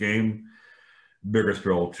first game. Bigger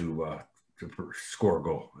thrill to score a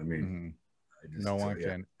goal. I mean, no one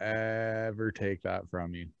can ever take that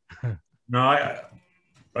from you. No, I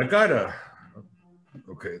gotta.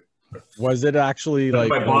 Okay. Was it actually like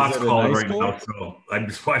my boss calling nice right goal? now? So I'm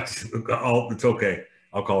just watching. It's okay.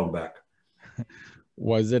 I'll call him back.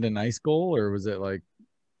 Was it a nice goal or was it like?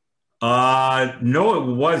 No,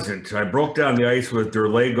 it wasn't. I broke down the ice with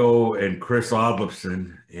Derlego and Chris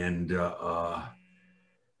Odlefson, and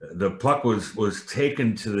the puck was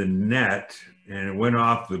taken to the net and it went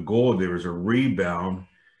off the goal. There was a rebound,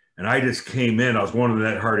 and I just came in. I was going to the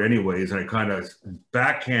net hard anyways, and I kind of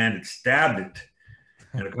backhanded, stabbed it,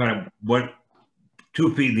 and it kind of went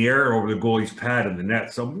 2 feet in the air over the goalie's pad in the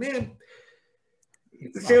net. So, man,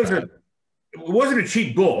 it wasn't a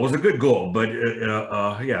cheap goal. It was a good goal, but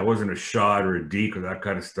it wasn't a shot or a deke or that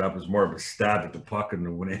kind of stuff. It was more of a stab at the puck and it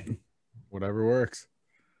went in. Whatever works.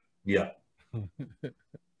 Yeah.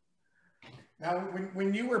 Now,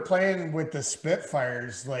 when you were playing with the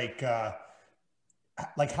Spitfires, like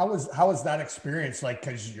how was that experience? Like,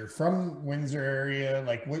 because you're from Windsor area,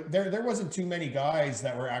 like there wasn't too many guys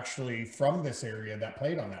that were actually from this area that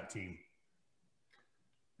played on that team.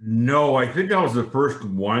 No, I think I was the first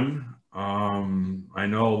one. I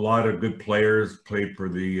know a lot of good players played for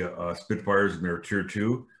the Spitfires in their tier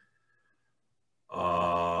 2.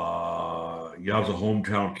 I was a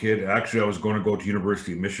hometown kid. Actually, I was going to go to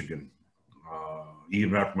University of Michigan.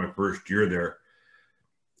 Even after my first year there,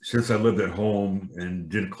 since I lived at home and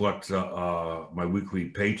didn't collect my weekly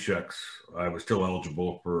paychecks, I was still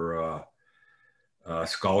eligible for a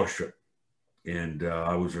scholarship. And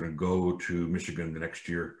I was going to go to Michigan the next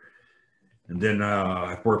year. And then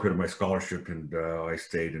I forfeited my scholarship and I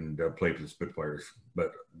stayed and played for the Spitfires.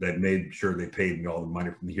 But they made sure they paid me all the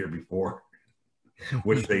money from the year before,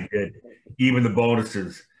 which they did, even the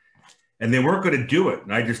bonuses. And they weren't going to do it.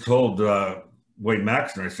 And I just told Wayne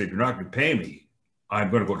Maxner, I said, "You're not going to pay me. I'm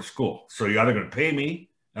going to go to school. So you're either going to pay me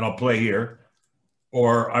and I'll play here,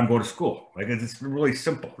 or I'm going to school." Like, it's really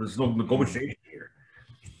simple. There's no negotiation here.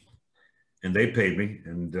 And they paid me,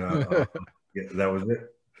 and that was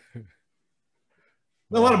it.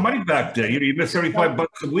 A lot of money back then. You miss $75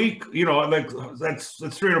 a week. Like that's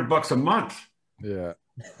 $300 a month. Yeah.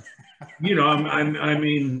 I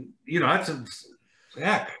mean, that's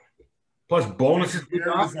heck. Plus bonuses. It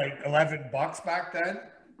was like $11 back then.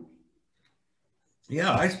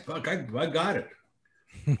 Yeah, I got it.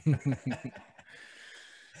 Hey,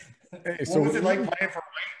 what was it like playing for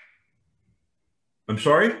Wayne? I'm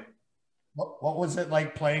sorry? What was it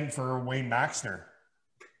like playing for Wayne Maxner?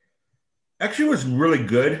 Actually, it was really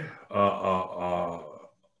good. I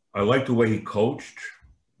liked the way he coached.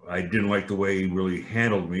 I didn't like the way he really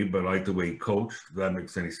handled me, but I liked the way he coached, if that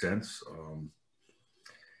makes any sense.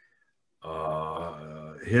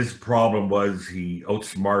 His problem was he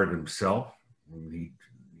outsmarted himself. The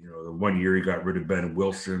 1 year he got rid of Ben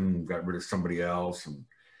Wilson, got rid of somebody else,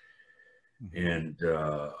 and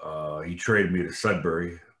he traded me to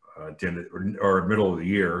Sudbury at the end or middle of the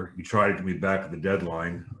year. He tried to get me back at the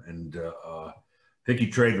deadline, and I think he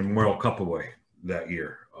traded the Memorial Cup away that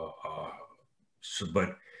year.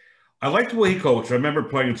 But I liked the way he coached. I remember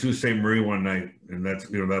playing in Sault Ste. Marie one night, and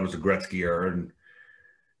that was a Gretzky era, and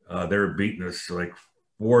they were beating us like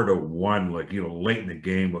 4-1, late in the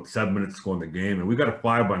game, with 7 minutes to go in the game, and we got a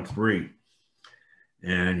 5-on-3.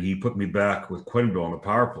 And he put me back with Quenneville on the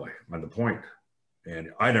power play on the point,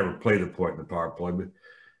 and I never played the point in the power play, but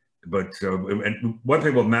and one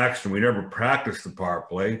thing about Maxton, we never practiced the power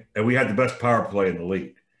play, and we had the best power play in the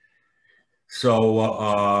league.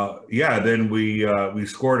 So then we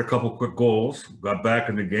scored a couple quick goals, got back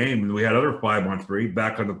in the game, and we had other 5-on-3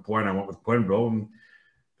 back on the point. I went with Quenneville and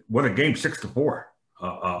won a game 6-4.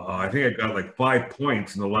 I think I got like 5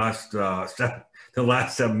 points in the last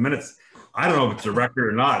 7 minutes. I don't know if it's a record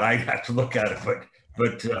or not. I have to look at it,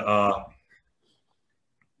 but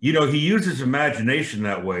he used his imagination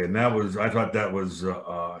that way, and I thought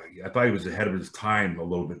he was ahead of his time a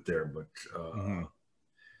little bit there. But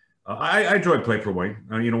I enjoyed playing for Wayne.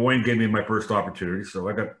 Wayne gave me my first opportunity, so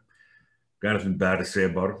I got nothing bad to say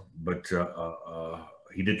about him. But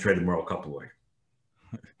he did trade the Memorial Cup away.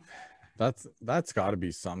 That's got to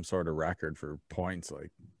be some sort of record for points,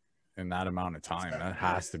 like in that amount of time. That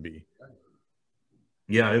has to be.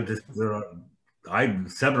 Yeah, it just 7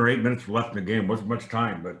 or 8 minutes left in the game. Wasn't much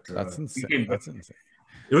time, but that's insane. That's insane.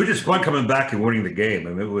 It was just fun coming back and winning the game.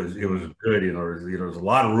 I mean, it was good. There was a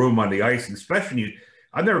lot of room on the ice, and especially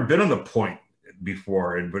I've never been on the point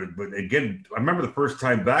before, but again, I remember the first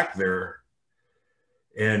time back there,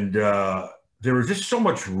 and there was just so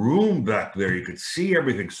much room back there. You could see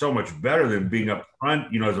everything so much better than being up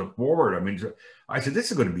front, as a forward. I mean, I said,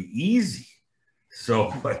 this is going to be easy.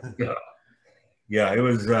 So, yeah, it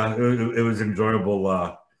was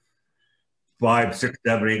enjoyable. 5, 6,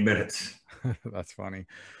 7, 8 minutes. That's funny.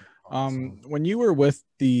 When you were with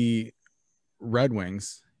the Red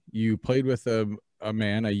Wings, you played with a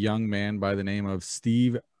young man by the name of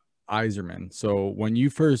Steve Yzerman. So when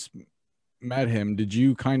you first met him, did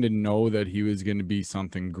you kind of know that he was going to be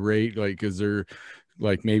something great? Like, is there,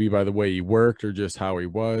 like, maybe by the way he worked or just how he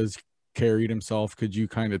carried himself, could you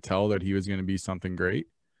kind of tell that he was going to be something great?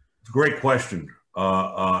 It's a great question.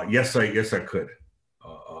 Yes, I could.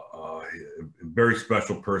 Very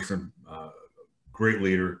special person, great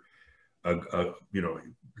leader.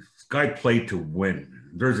 This guy played to win.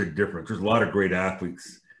 There's a difference. There's a lot of great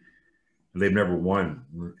athletes. They've never won.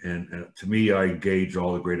 And to me, I gauge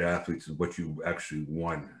all the great athletes in what you actually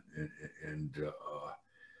won.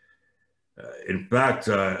 In fact,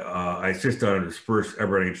 I assisted on his first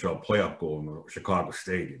ever NHL playoff goal in the Chicago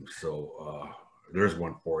Stadium. So there's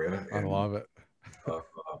one for you. I love it.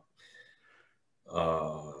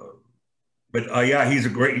 But yeah, he's a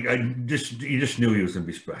great. You just knew he was going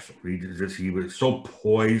to be special. He was so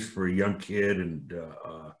poised for a young kid, and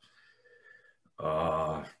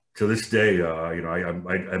to this day,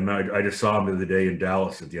 I just saw him the other day in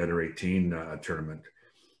Dallas at the under-18 tournament,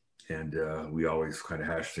 and we always kind of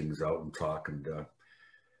hash things out and talk. And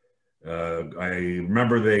I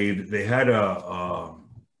remember they had about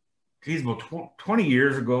 20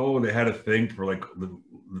 years ago, they had a thing for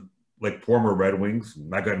like former Red Wings,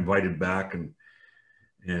 and I got invited back, and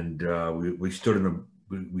we stood on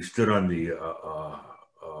the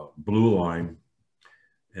blue line,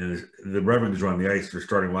 and the Red Wings were on the ice. Their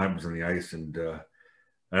starting line was on the ice, and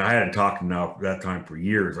I hadn't talked to him now for that time for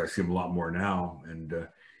years. I see him a lot more now, and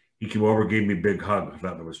he came over, gave me a big hug. I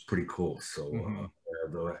thought that was pretty cool. So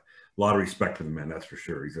a lot of respect for the man, that's for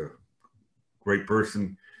sure. He's a great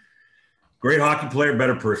person, great hockey player,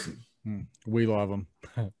 better person. We love him.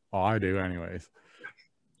 Oh, I do anyways.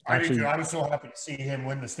 Actually, I was so happy to see him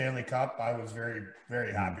win the Stanley Cup. I was very,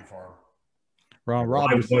 very happy for him. Rob,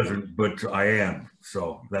 I wasn't, but I am.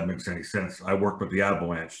 So that makes any sense. I worked with the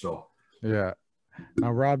Avalanche, so. Yeah.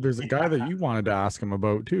 Now, Rob, there's a guy that you wanted to ask him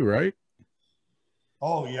about too, right?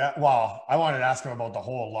 Oh, yeah. Well, I wanted to ask him about the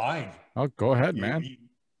whole line. Oh, go ahead, man.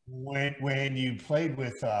 When you played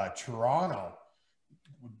with Toronto,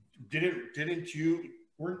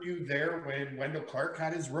 weren't you there when Wendell Clark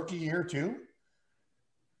had his rookie year too?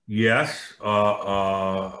 Yes.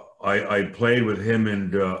 I played with him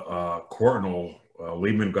in Courtnall.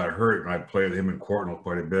 Lehman got hurt, and I played with him in Courtnall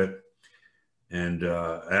quite a bit. And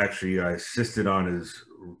actually, I assisted on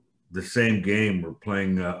the same game. We're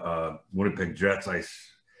playing Winnipeg Jets.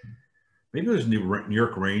 Maybe it was New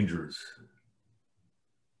York Rangers.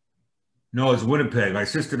 No, it was Winnipeg. I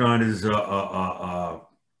assisted on his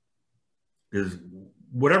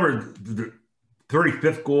whatever the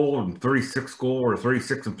 35th goal and 36th goal, or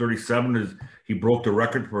 36 and 37 is. He broke the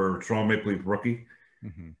record for Toronto Maple Leaf rookie.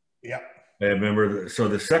 Mm-hmm. Yeah. I remember. So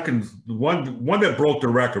the second one that broke the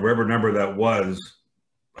record, whatever number that was,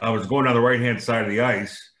 I was going on the right-hand side of the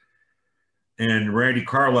ice, and Randy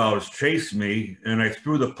Carlyle was chasing me, and I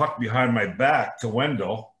threw the puck behind my back to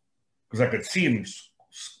Wendell because I could see him,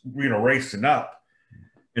 racing up,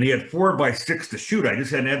 and he had 4x6 to shoot. I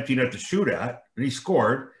just had an empty net to shoot at, and he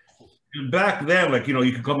scored. And back then,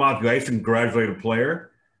 you could come off the ice and congratulate a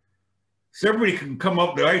player. So everybody can come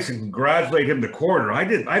up the ice and congratulate him in the corner.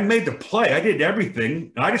 I made the play. I did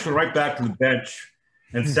everything. And I just went right back to the bench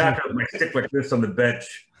and sat there with my stick like this on the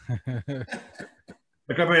bench. I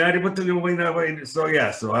did what to do that way. So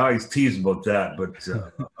yeah, so I always tease about that, but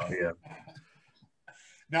yeah.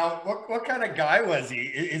 Now, what kind of guy was he?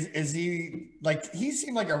 Is he he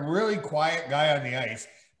seemed like a really quiet guy on the ice,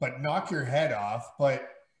 but knock your head off. But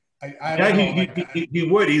I don't know. He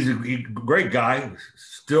would. He's a great guy.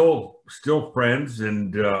 Still friends,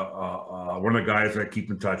 and one of the guys I keep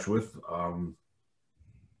in touch with.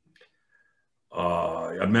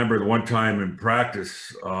 I remember the one time in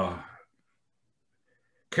practice. Can't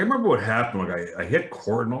remember what happened. I hit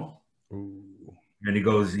Courtnall. Ooh. And he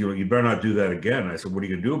goes, you better not do that again. I said, what are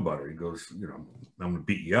you going to do about it? He goes, I'm going to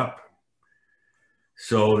beat you up.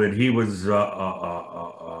 So then he was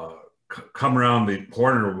come around the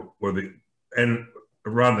corner and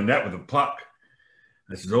around the net with a puck.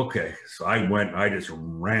 I said, okay. So I just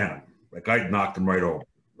ran him. I knocked him right over.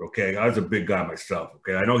 Okay. I was a big guy myself.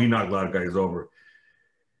 Okay. I know he knocked a lot of guys over.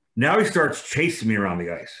 Now he starts chasing me around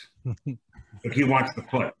the ice. He wants the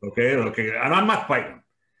foot. Okay. And I'm not fighting him.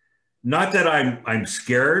 not that I'm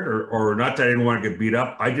scared or not that I didn't want to get beat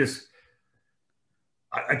up. I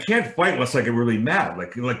can't fight unless I get really mad,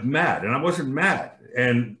 like mad. And I wasn't mad.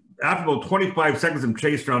 And after about 25 seconds of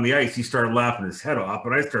chasing around the ice, he started laughing his head off,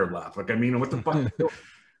 and I started laughing. Like, I mean, what the fuck?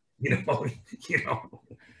 you know, you know.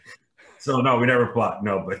 So no, we never fought.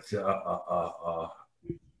 No, but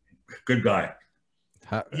good guy.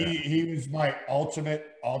 He was my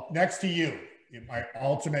ultimate, next to you, my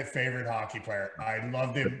ultimate favorite hockey player. I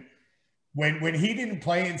loved him when he didn't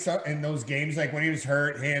play in those games, like when he was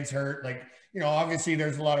hurt, hands hurt, like, you know, obviously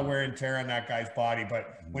there's a lot of wear and tear on that guy's body, but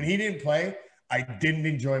when he didn't play, I didn't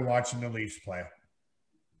enjoy watching the Leafs play.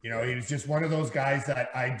 You know, he was just one of those guys that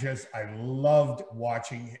I loved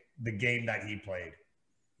watching the game that he played.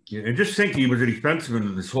 Yeah, and just think, he was a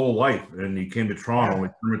defenseman his whole life, and he came to Toronto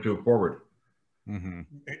and turned into a forward. Mm-hmm.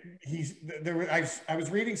 I was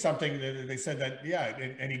reading something that they said that, yeah,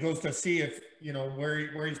 and he goes to see if, you know,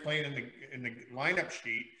 where he's playing in the lineup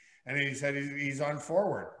sheet, and he said he's on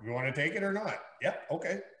forward. You want to take it or not? Yep,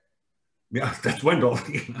 okay. Yeah, that's Wendell.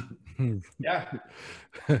 Yeah.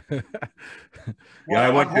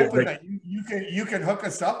 Well, I'm hoping that you can hook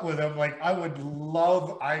us up with him. Like, I would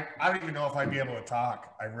love. I don't even know if I'd be able to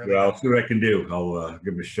talk. I really. Yeah, I'll see what I can do. I'll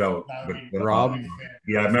give him a shout. Rob.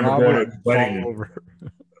 Yeah, I remember going to his wedding. I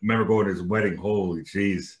remember going to his wedding. Holy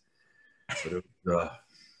jeez! But it was,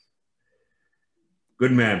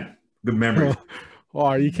 good man. Good memories.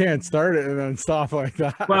 Oh, you can't start it and then stop like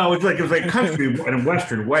that. Well, it was like country and a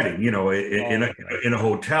Western wedding, you know, in a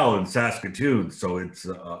hotel in Saskatoon. So it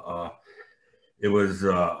was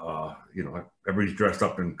you know, everybody's dressed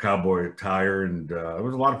up in cowboy attire, and it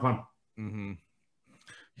was a lot of fun. Mm-hmm.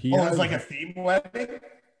 It was like a theme wedding.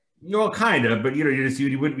 No, kind of, but you know,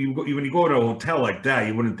 when you go to a hotel like that,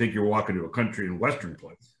 you wouldn't think you're walking to a country and Western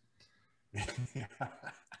place.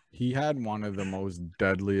 He had one of the most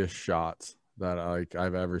deadliest shots that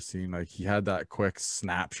I've ever seen. Like, he had that quick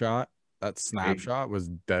snapshot. That snapshot was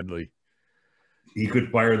deadly. He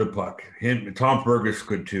could fire the puck. Tom Fergus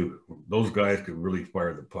could too. Those guys could really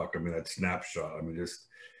fire the puck. I mean, that snapshot. I mean,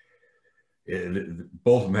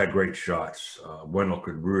 both of them had great shots. Wendell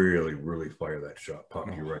could really fire that shot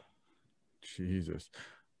puck. You're right. Jesus.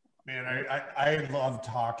 Man, I loved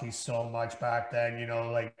hockey so much back then. You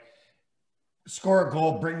know, like, score a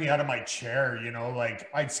goal, bring me out of my chair, you know, like,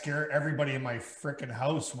 I'd scare everybody in my freaking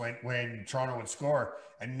house when Toronto would score.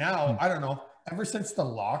 And now, I don't know, ever since the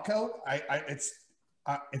lockout,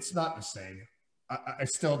 it's not the same. I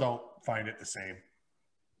still don't find it the same.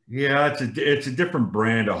 Yeah, it's a different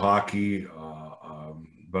brand of hockey.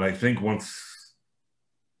 But I think once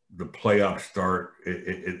the playoffs start,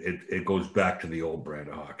 it goes back to the old brand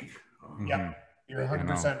of hockey. Yeah, you're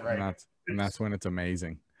 100% right. And that's when it's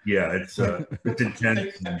amazing. Yeah, it's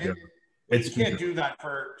intense. You can't do that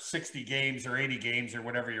for 60 games or 80 games or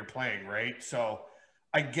whatever you're playing, right? So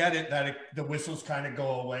I get it that the whistles kind of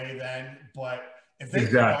go away then, but if they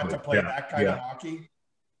got to play that kind of hockey,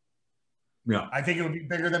 I think it would be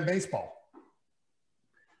bigger than baseball.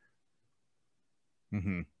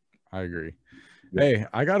 Mm-hmm. I agree. Yeah. Hey,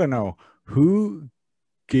 I gotta know, who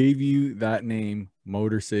gave you that name,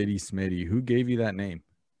 Motor City Smitty? Who gave you that name?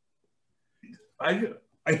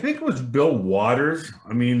 I think it was Bill Waters.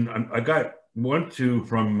 I mean, went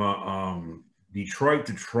from Detroit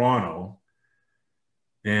to Toronto,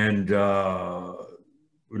 and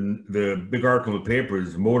when the big article in the paper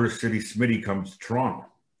is Motor City Smitty comes to Toronto,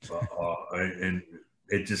 and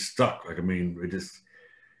it just stuck. Like, I mean,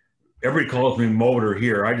 everybody calls me Motor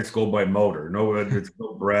here. I just go by Motor. No, it's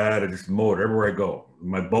no Brad. I just Motor everywhere I go.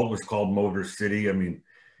 My boat was called Motor City. I mean,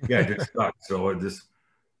 yeah, it just stuck. So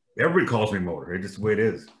everybody calls me Motor. It's just the way it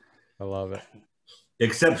is. I love it.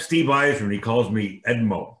 Except Steve Eisman, he calls me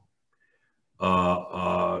Edmo.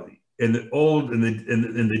 In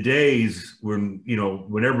the days when, you know,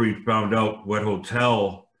 whenever he found out what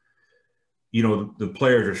hotel, you know, the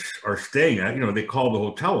players are staying at, you know, they call the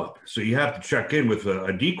hotel up. So you have to check in with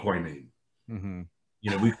a decoy name. Mm-hmm.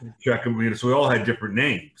 You know, we check them. You know, so we all had different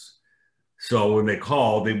names. So when they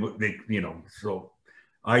call, they you know, so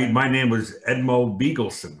my name was Edmo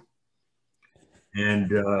Beagleson. And,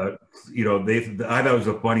 you know, I thought it was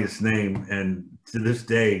the funniest name. And to this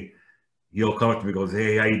day, he'll come up to me and goes,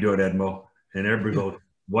 "Hey, how you doing, Edmo?" And everybody goes,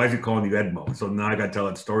 "Why is he calling you Edmo?" So now I got to tell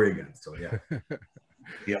that story again. So, yeah.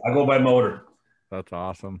 Yeah, I go by Motor. That's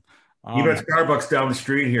awesome. Even at Starbucks down the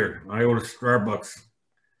street here. I order Starbucks.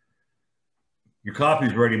 Your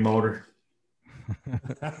coffee's ready, Motor.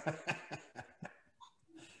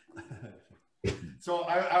 So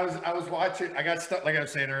I was watching. I got stuck, like I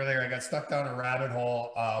was saying earlier. I got stuck down a rabbit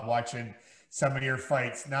hole watching some of your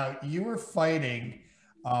fights. Now, you were fighting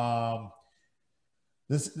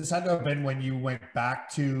This had to have been when you went back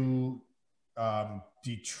to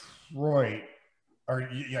Detroit, or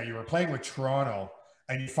you were playing with Toronto,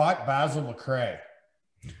 and you fought Basil McRae.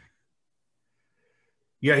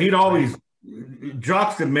 Yeah, he'd always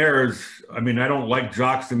Jacques Demers. I mean, I don't like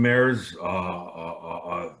Jacques Demers.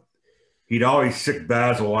 He'd always sick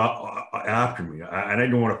Basil after me, and I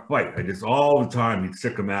didn't want to fight. I just all the time he'd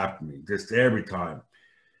sick him after me, just every time.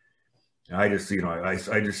 I just,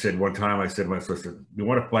 I just said one time, I said to myself, I said, you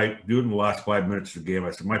want to fight, do it in the last 5 minutes of the game.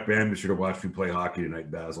 I said, my family should have watched me play hockey tonight,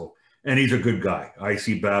 Basil. And he's a good guy. I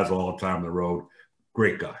see Basil all the time on the road.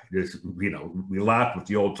 Great guy. Just, we laugh with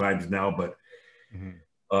the old times now, but,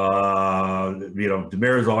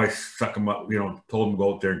 Demers always stuck him up, told him to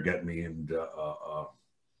go out there and get me. And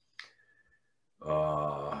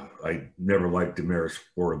I never liked Demers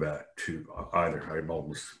for that too, either. I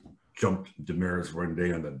almost jumped Demers one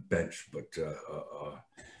day on the bench, but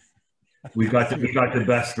we got the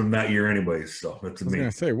best from that year anyways. So that's amazing. I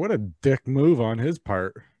was gonna say, what a dick move on his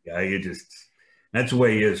part. Yeah, that's the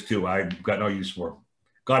way he is too. I got no use for him.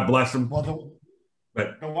 God bless him. Well,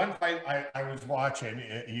 the one fight I was watching,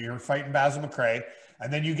 you're fighting Basil McRae,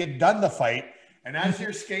 and then you get done the fight, and as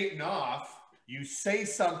you're skating off, you say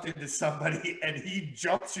something to somebody, and he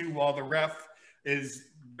jumps you while the ref is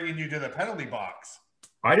bringing you to the penalty box.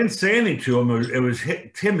 I didn't say anything to him. It was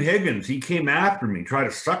Tim Higgins. He came after me, tried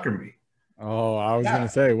to sucker me. Oh, I was going to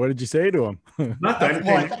say, what did you say to him? Nothing.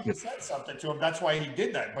 I thought you said something to him. That's why he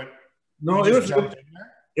did that. But no, it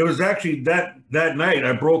was actually that night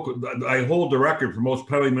I hold the record for most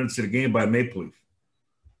penalty minutes in a game by a Maple Leaf.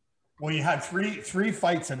 Well, you had three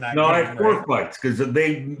fights in that. No, game, I had four fights because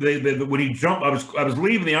they when he jumped, I was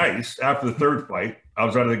leaving the ice after the third fight. I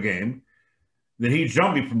was out of the game. Then he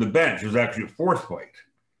jumped me from the bench. It was actually a fourth fight.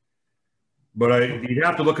 But you'd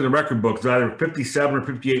have to look at the record books. Either 57 or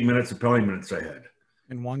 58 minutes of penalty minutes I had.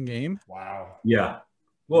 In one game? Wow. Yeah.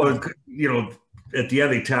 Well, at the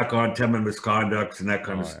end, they tack on 10-minute misconducts and that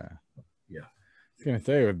kind of stuff. Yeah. I was going to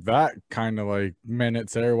say, with that kind of like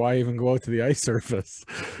minutes there, why even go out to the ice surface?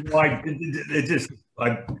 Well,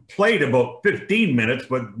 I played about 15 minutes,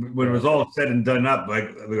 but when it was all said and done up,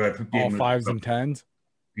 we got 15 all minutes. Fives and tens?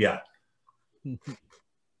 Yeah.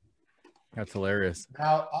 That's hilarious.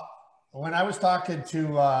 Now, when I was talking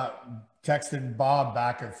to texting Bob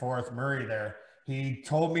back and forth, Murray there, he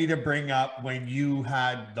told me to bring up when you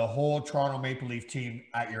had the whole Toronto Maple Leaf team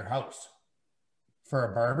at your house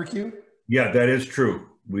for a barbecue. Yeah, that is true.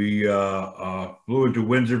 We flew into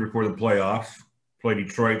Windsor before the playoffs, played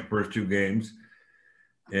Detroit the first two games.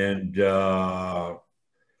 And my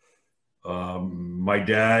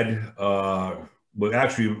dad,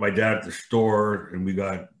 my dad at the store, and we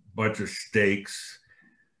got a bunch of steaks.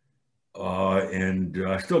 And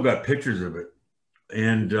I still got pictures of it.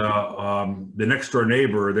 And the next door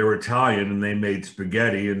neighbor, they were Italian, and they made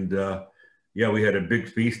spaghetti. And we had a big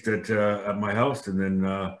feast at my house. And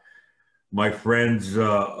then my friends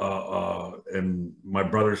and my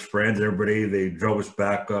brother's friends, everybody, they drove us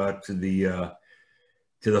back to the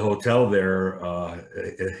hotel there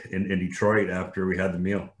in Detroit after we had the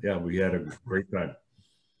meal. Yeah, we had a great time.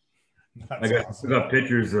 I got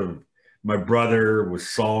pictures of my brother was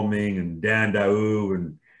Salming and Dan Daou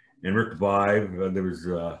and Rick Vive. There was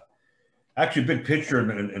actually a big picture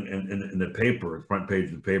in the paper, the front page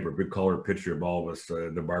of the paper, big color picture of all of us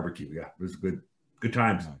at the barbecue. Yeah, it was good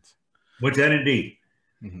times. What's N&D?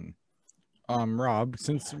 Mm-hmm. Rob,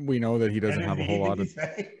 since we know that he doesn't have a whole lot of...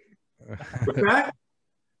 What's that?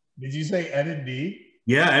 Did you say N&D?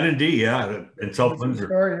 Yeah, N&D, yeah, in South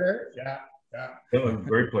Windsor. Yeah. That was a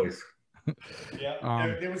great place. Yeah,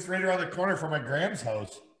 it was right around the corner from my Graham's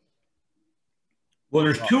house. Well,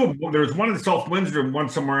 there's two of them. There's one in South Windsor and one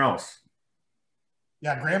somewhere else.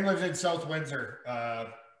 Yeah, Graham lives in South Windsor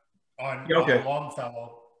on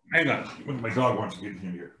Longfellow. Hang on. My dog wants to get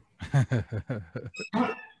in here.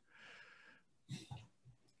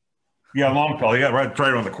 Yeah, Longfellow. Yeah, right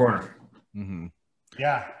around the corner. Mm-hmm.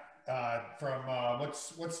 Yeah, from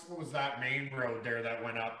what was that main road there that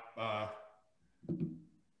went up?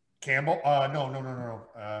 Campbell? No.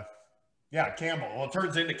 Yeah, Campbell. Well, it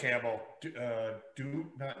turns into Campbell.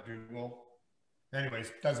 Not Dougal.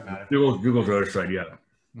 Anyways, doesn't matter. Dougal's the other side, yeah.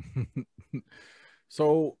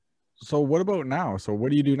 So what about now? So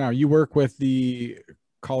what do you do now? You work with the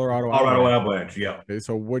Colorado Avalanche, yeah. Okay,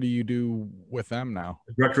 so what do you do with them now?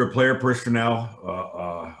 Director of player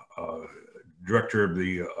personnel, director of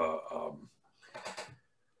the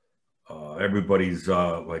everybody's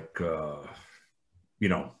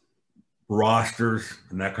rosters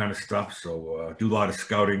and that kind of stuff. So do a lot of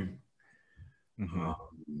scouting. Mm-hmm.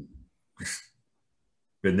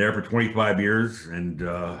 Been there for 25 years, and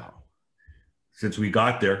since we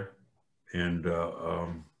got there, and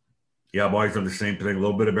yeah, I've always done the same thing, a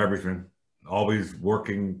little bit of everything. Always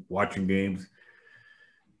working, watching games.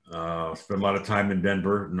 Spent a lot of time in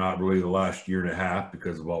Denver, not really the last year and a half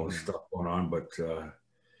because of all the stuff going on, but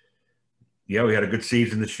yeah, we had a good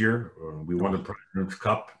season this year. We won the President's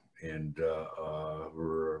Cup, and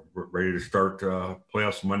we're ready to start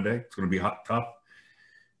playoffs Monday. It's going to be tough,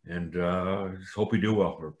 and just hope we do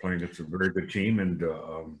well. We're playing against a very good team, and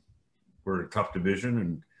we're in a tough division,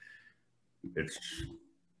 and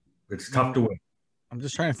it's tough to win. I'm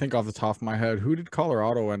just trying to think off the top of my head. Who did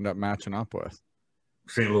Colorado end up matching up with?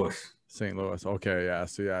 St. Louis. St. Louis. Okay, yeah.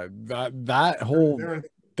 So yeah, that whole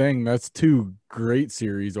thing, that's two great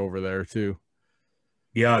series over there too.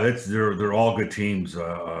 Yeah, they're all good teams.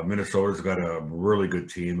 Minnesota's got a really good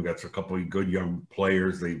team. We got a couple of good young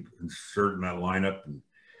players they insert in that lineup,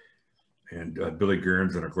 and Billy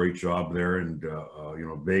Guerin's done a great job there. And you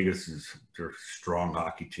know, Vegas is their strong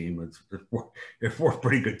hockey team. There's four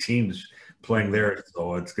pretty good teams playing there,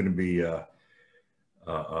 so it's going to be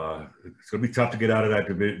tough to get out of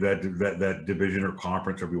that division or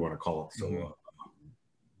conference, whatever you want to call it. So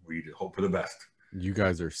we hope for the best. You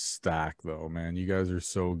guys are stacked, though, man. You guys are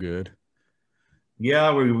so good.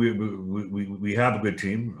 Yeah, we have a good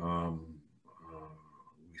team.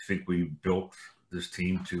 We think we built this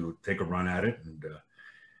team to take a run at it, and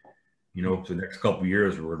you know, for the next couple of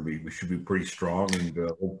years, we should be pretty strong, and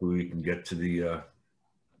hopefully we can get to the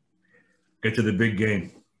big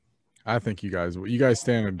game. I think you guys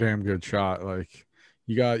stand a damn good shot. Like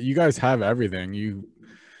you guys have everything. You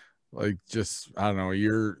like just I don't know.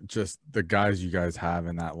 You're just the guys you guys have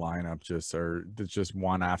in that lineup just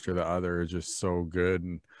one after the other is just so good,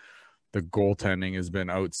 and the goaltending has been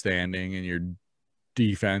outstanding, and your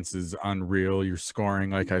defense is unreal. Your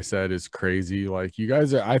scoring, like I said, is crazy. Like you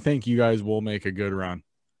guys I think you guys will make a good run.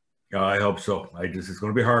 I hope so. It's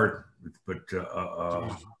going to be hard, but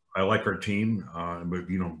I like our team. But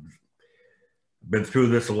you know, been through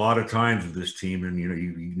this a lot of times with this team, and you know,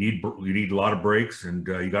 you need a lot of breaks, and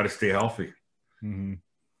you got to stay healthy. Mm-hmm.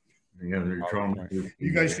 Yeah,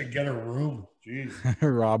 you guys should get a room. Jeez.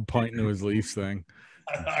 Rob pointing to his Leafs thing.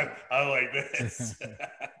 I like this.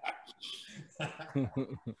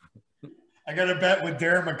 I got a bet with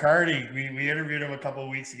Darren McCarty. We interviewed him a couple of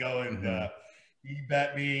weeks ago, and he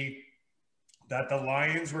bet me that the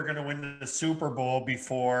Lions were going to win the Super Bowl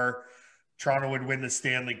before Toronto would win the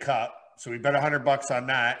Stanley Cup. So we bet $100 on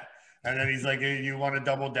that. And then he's like, hey, you want to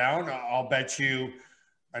double down? I'll bet you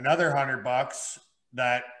another $100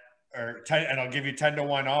 and I'll give you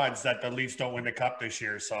 10-1 odds that the Leafs don't win the Cup this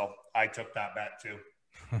year. So I took that bet too.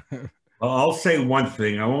 I'll say one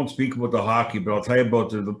thing. I won't speak about the hockey, but I'll tell you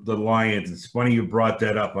about the Lions. It's funny you brought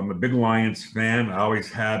that up. I'm a big Lions fan. I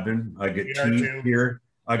always have been. I get teased here.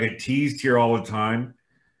 I get teased here all the time,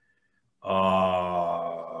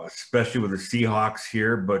 especially with the Seahawks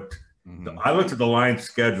here. But I looked at the Lions'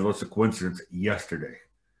 schedule. It's a coincidence yesterday.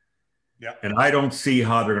 Yeah, and I don't see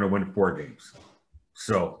how they're going to win 4 games.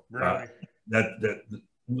 So really? The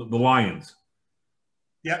Lions.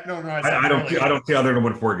 Yeah, no. I don't see how they're going to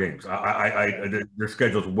win 4 games. Their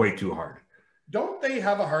schedule's way too hard. Don't they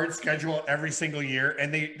have a hard schedule every single year,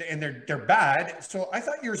 and they're bad? So I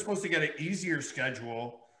thought you were supposed to get an easier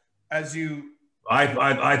schedule as you.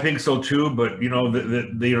 I think so too, but you know,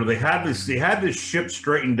 they had this ship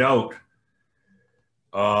straightened out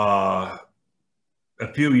a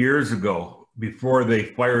few years ago before they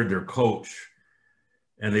fired their coach,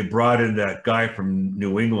 and they brought in that guy from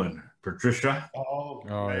New England, Patricia. Oh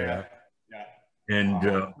yeah. And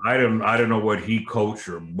I don't know what he coached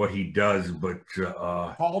or what he does, but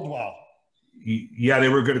Caldwell. They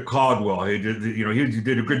were good at Caldwell. He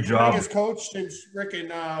did a good job. His coach is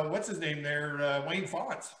freaking what's his name there, Wayne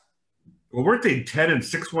Fonts. Well, weren't they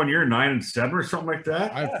 10-6 one year, 9-7 or something like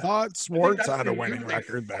that? I thought Schwartz had a winning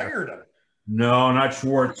record there. No, not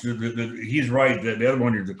Schwartz. He's right. The other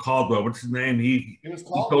one is the Caldwell. What's his name? It was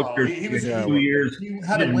Caldwell. He was 2 years. He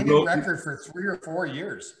had a winning record for 3 or 4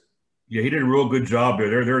 years. Yeah, he did a real good job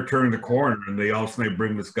there. They're turning the corner, and they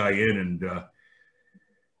bring this guy in. And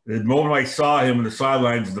the moment I saw him in the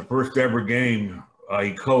sidelines in the first ever game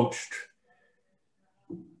he coached,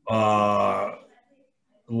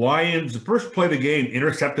 Lions, the first play of the game,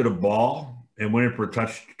 intercepted a ball and went in for a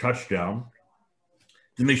touchdown.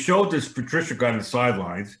 Then they showed this Patricia guy on the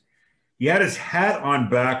sidelines. He had his hat on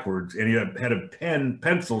backwards, and he had a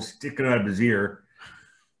pencil sticking out of his ear.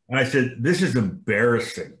 And I said, this is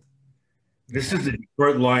embarrassing. This is the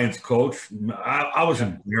Detroit Lions coach. I was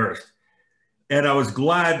embarrassed. And I was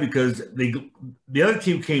glad because the other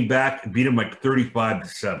team came back and beat them like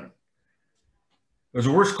 35-7. It was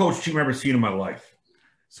the worst coach team I've ever seen in my life.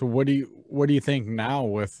 So what do you think now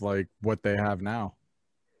with like what they have now?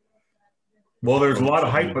 Well, there's a lot of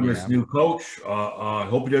hype on this new coach. I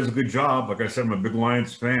hope he does a good job. Like I said, I'm a big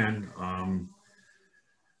Lions fan.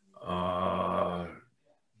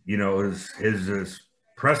 You know, his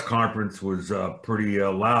press conference was pretty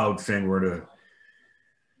loud, saying we're to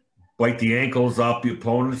bite the ankles off the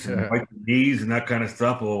opponents and bite the knees and that kind of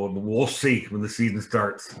stuff. Well, we'll see when the season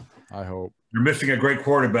starts. I hope. You're missing a great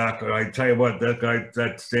quarterback. I tell you what, that guy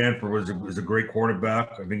at Stanford was a great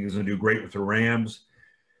quarterback. I think he's going to do great with the Rams.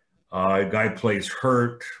 A guy plays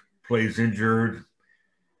hurt, plays injured.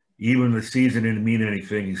 Even the season didn't mean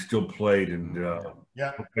anything. He still played, and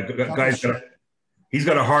he's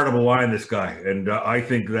got a heart of a lion. This guy, and I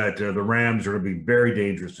think that the Rams are going to be very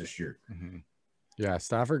dangerous this year. Mm-hmm. Yeah,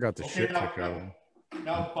 Stafford got the shit kicked out of him.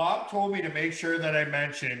 Now, Bob told me to make sure that I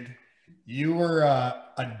mentioned you were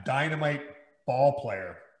a dynamite ball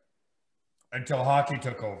player until hockey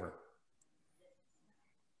took over.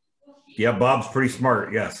 Yeah, Bob's pretty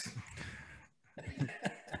smart. Yes.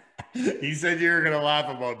 He said you were going to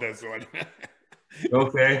laugh about this one.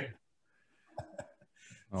 Okay.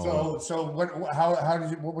 So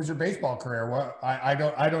what was your baseball career? I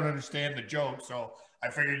don't understand the joke, so I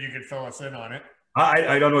figured you could fill us in on it.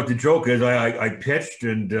 I don't know what the joke is. I pitched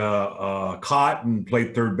and caught and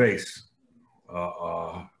played third base.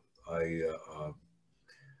 I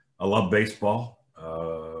love baseball.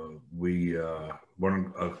 We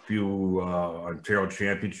won a few Ontario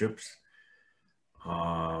championships.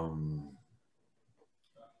 I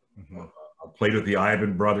played with the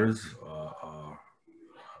Ivan brothers.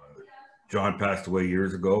 John passed away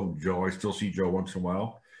years ago. Joe, I still see Joe once in a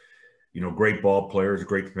while. You know, great ball players,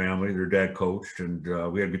 great family. Their dad coached, and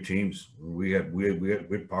we had good teams. We had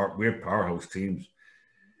powerhouse teams.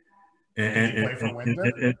 And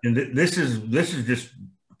this is just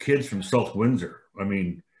kids from South Windsor. I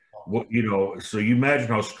mean, so you imagine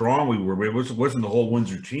how strong we were. It wasn't the whole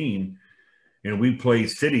Windsor team. And we play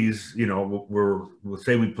cities, we'll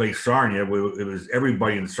say we play Sarnia. It was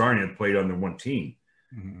everybody in Sarnia played on the one team.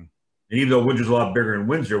 Mm-hmm. And even though Windsor's a lot bigger than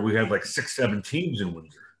Windsor, we had like 6-7 teams in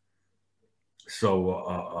Windsor.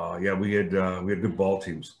 So we had good ball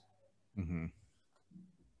teams. Mm-hmm.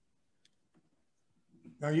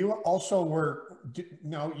 Now you also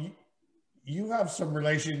you have some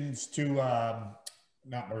relations to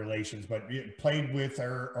not relations, but you played with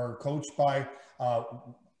or coached by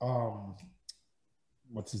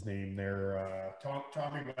what's his name there?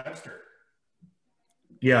 Tommy Webster.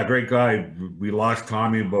 Yeah, great guy. We lost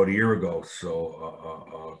Tommy about a year ago.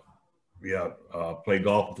 So, played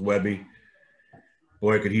golf with Webby.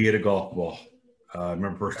 Boy, could he hit a golf ball. I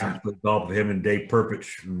remember first time I played golf with him and Dave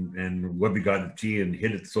Perpich, and Webby got in the tee and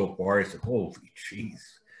hit it so far. I said, holy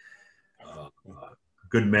jeez.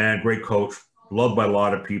 Good man, great coach, loved by a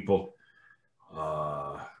lot of people.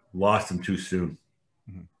 Lost him too soon.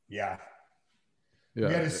 Yeah. We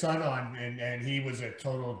had his son on, and he was a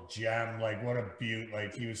total gem. Like, what a beaut.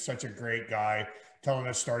 Like, he was such a great guy, telling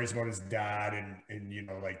us stories about his dad, and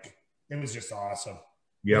it was just awesome.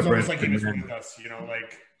 Yeah, it was almost like he was with us,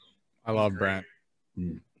 I love Brent.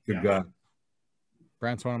 Good guy.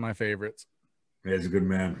 Brent's one of my favorites. Yeah, he's a good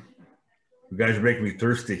man. You guys are making me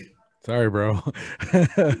thirsty. Sorry, bro.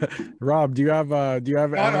 Rob, do you have not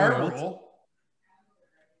our rule?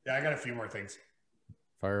 Yeah, I got a few more things.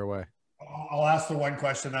 Fire away. I'll ask the one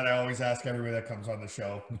question that I always ask everybody that comes on the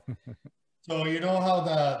show. So you know how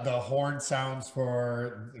the horn sounds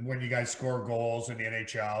for when you guys score goals in the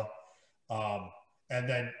NHL, and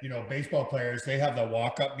then baseball players, they have the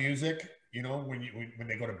walk-up music. When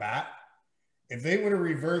they go to bat. If they would have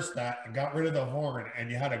reversed that and got rid of the horn, and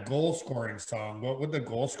you had a goal-scoring song, what would the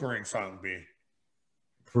goal-scoring song be?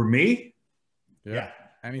 For me? Yeah.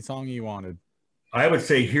 Any song you wanted. I would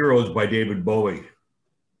say "Heroes" by David Bowie.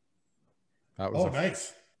 That was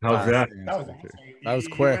nice. How's that? That was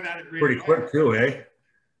quick. Pretty quick too, eh?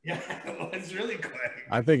 Yeah, it was really quick.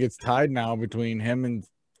 I think it's tied now between him and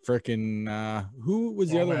frickin' who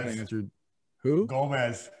was the other one that answered? Who?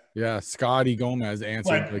 Gomez. Yeah, Scotty Gomez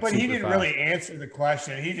answered. But he didn't really answer the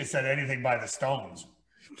question. He just said anything by the Stones.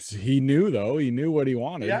 He knew though. He knew what he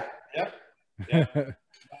wanted. Yeah.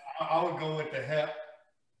 I would go with the hip.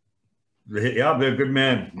 Yeah, they're a good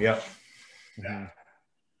man. Yeah. Yeah.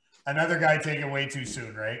 Another guy taken way too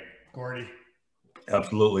soon, right? Gordy.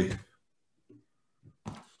 Absolutely.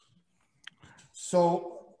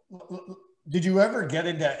 So, did you ever get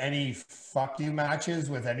into any fuck you matches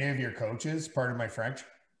with any of your coaches? Pardon my French.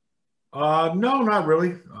 No, not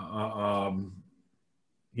really.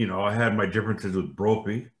 you know, I had my differences with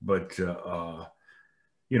Brophy, but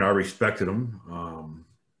you know, I respected him.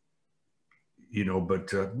 You know,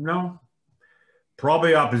 but no,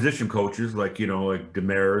 probably opposition coaches like, you know, like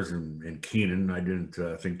Demers and Keenan. I didn't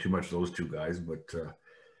think too much of those two guys, but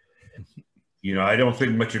you know, I don't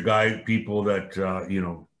think much of people that you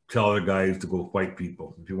know, tell other guys to go fight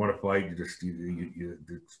people. If you want to fight,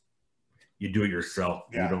 you do it yourself.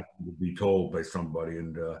 Yeah. You don't be told by somebody.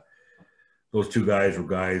 And those two guys were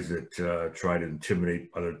guys that try to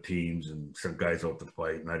intimidate other teams and sent guys out to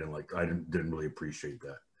fight, and I didn't really appreciate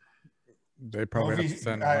that. They probably have to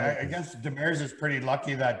send him I guess Demers is pretty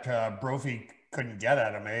lucky that Brophy couldn't get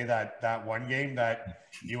at him, eh? That one game that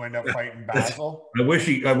you end up fighting Basil. I wish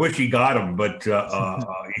he got him, but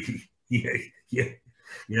yeah,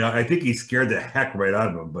 I think he scared the heck right out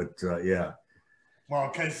of him. But yeah. Well,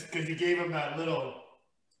 because you gave him that little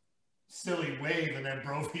silly wave, and then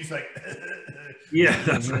Brophy's like, yeah,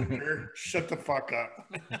 shut the fuck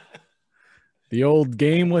up. The old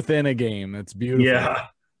game within a game. That's beautiful. Yeah.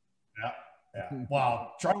 Yeah.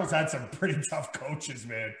 Wow. Toronto's had some pretty tough coaches,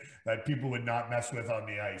 man, that people would not mess with on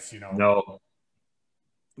the ice, you know? No.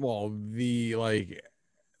 Well, the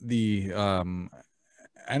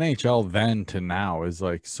NHL then to now is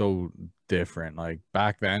like so different. Like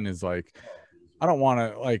back then is like, I don't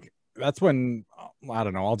want to like, that's when, I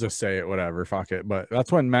don't know, I'll just say it, whatever, fuck it. But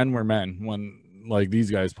that's when men were men, when like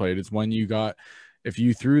these guys played. It's when you got, if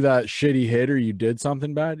you threw that shitty hit or you did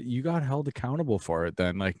something bad, you got held accountable for it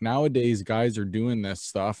then. Like nowadays, guys are doing this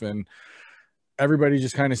stuff and everybody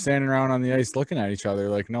just kind of standing around on the ice looking at each other.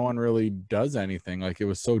 Like no one really does anything. Like it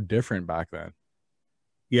was so different back then.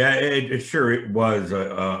 Yeah, it sure it was.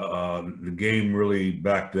 The game really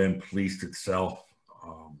back then policed itself.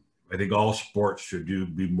 I think all sports should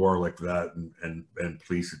be more like that and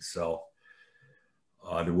police itself.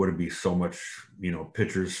 There wouldn't be so much, you know,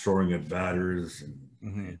 pitchers throwing at batters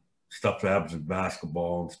and stuff that happens in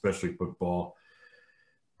basketball, especially football.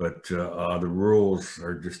 But the rules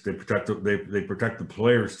are just they protect the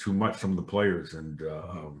players too much. Some of the players, and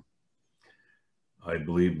I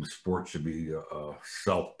believe sports should be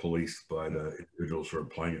self-policed by the individuals who are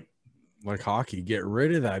playing it. Like hockey, get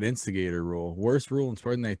rid of that instigator rule. Worst rule in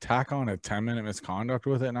sport, and they tack on a 10-minute misconduct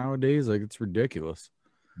with it nowadays. Like it's ridiculous.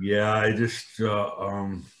 Yeah, I just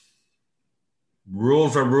rules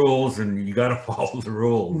are rules, and you got to follow the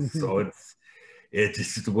rules. So it's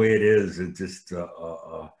just the way it is. It's just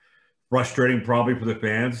frustrating probably for the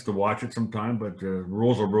fans to watch it sometime, but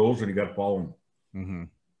rules are rules, and you got to follow them. Mm-hmm.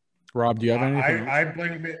 Rob, do you have anything? I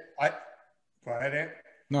blame it. Go ahead, Ant.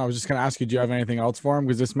 No, I was just going to ask you, do you have anything else for him?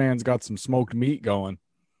 Because this man's got some smoked meat going.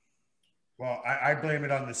 Well, I blame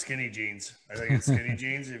it on the skinny jeans. I think it's skinny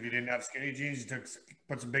jeans. If you didn't have skinny jeans, you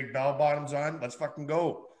put some big bell bottoms on. Let's fucking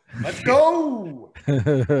go. Let's go.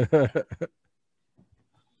 Okay,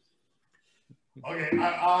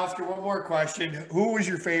 I'll ask you one more question. Who was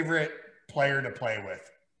your favorite player to play with?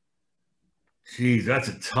 Jeez, that's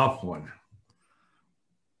a tough one.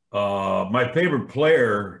 My favorite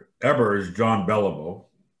player ever is John Beliveau.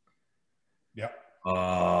 Yep.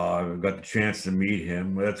 I got the chance to meet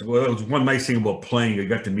him. It was one nice thing about playing. You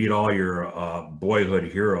got to meet all your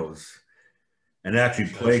boyhood heroes, and actually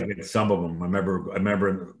play against some of them. I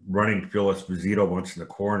remember running Phil Esposito once in the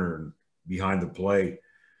corner and behind the play,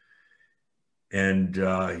 and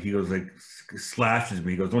he goes like slashes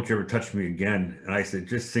me. He goes, "Don't you ever touch me again?" And I said,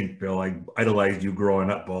 "Just think, Bill. I idolized you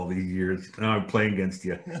growing up all these years. Now I'm playing against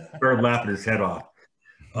you." Started laughing his head off.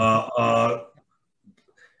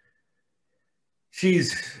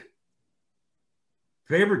 She's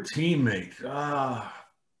favorite teammate.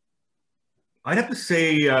 I'd have to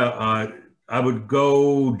say I would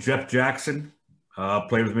go Jeff Jackson.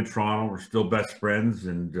 Played with him in Toronto. We're still best friends,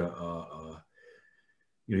 and you know,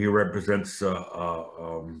 he represents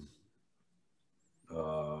McDavid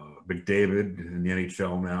in the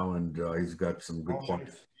NHL now, and he's got some good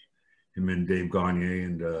players. Him and Dave Gagne,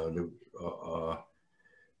 and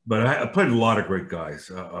but I played a lot of great guys.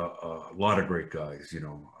 A lot of great guys.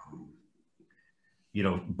 You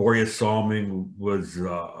know, Borja Salming was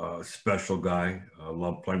a special guy. I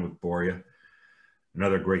loved playing with Borja.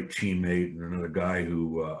 Another great teammate, and another guy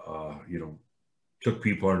who you know, took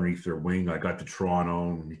people underneath their wing. I got to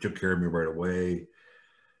Toronto, and he took care of me right away.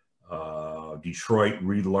 Detroit,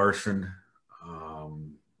 Reed Larson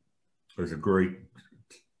was a great,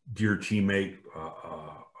 dear teammate,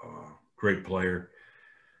 great player.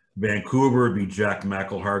 Vancouver would be Jack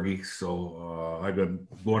McElhargy. So I've been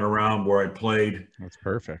going around where I played. That's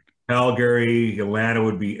perfect. Calgary, Atlanta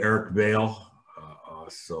would be Eric Bale.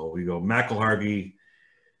 So we go Jack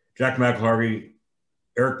McElhargy,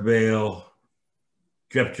 Eric Bale,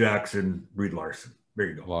 Jeff Jackson, Reed Larson. There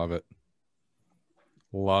you go. Love it.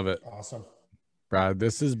 Love it. Awesome. Brad,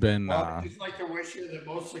 this has been Well, I'd just like to wish you the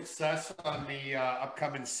most success on the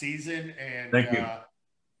upcoming season, and Thank you.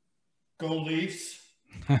 Go Leafs.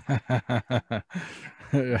 Yeah,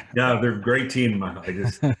 they're a great team.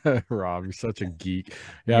 Rob, you're such a geek.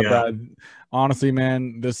 Yeah, Brad, honestly,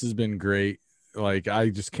 man, this has been great. Like, I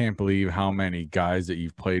just can't believe how many guys that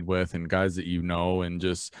you've played with and guys that you know, and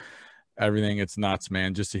just everything. It's nuts,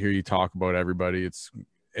 man. Just to hear you talk about everybody, it's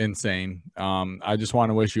insane. I just want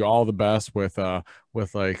to wish you all the best with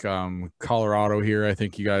Colorado here. I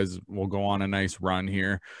think you guys will go on a nice run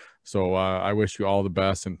here. So I wish you all the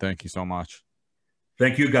best, and thank you so much.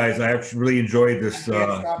 Thank you, guys. I actually really enjoyed this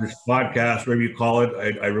this podcast, whatever you call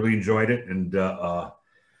it. I really enjoyed it, and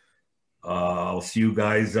I'll see you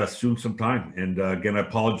guys soon sometime. And again, I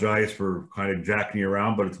apologize for kind of jacking you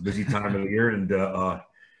around, but it's a busy time of the year, and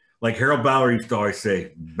like Harold Bauer used to always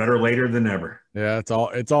say, better later than never. Yeah,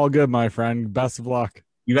 it's all good, my friend. Best of luck.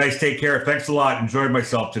 You guys take care. Thanks a lot. Enjoyed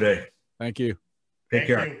myself today. Thank you. Take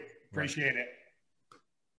care. You. Appreciate it.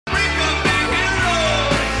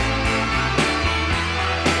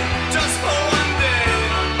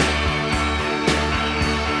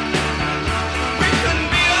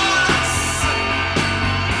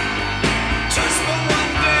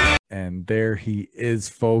 And there he is,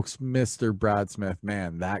 folks, Mr. Brad Smith.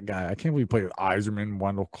 Man, that guy, I can't believe he played with Yzerman,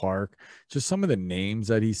 Wendell Clark. Just some of the names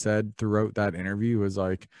that he said throughout that interview was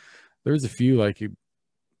like, there's a few, like, it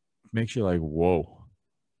makes you like, whoa.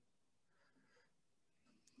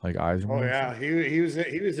 Like Yzerman. Oh, yeah. He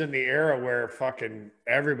was in the era where fucking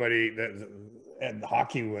everybody, and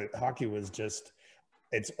hockey was just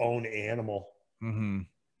its own animal. Mm-hmm.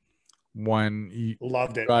 When you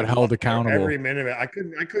loved it, got held accountable every minute of it. I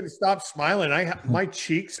couldn't stop smiling. My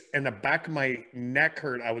cheeks and the back of my neck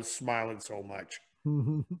hurt. I was smiling so much.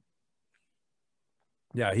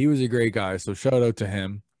 Yeah, he was a great guy. So shout out to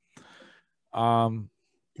him.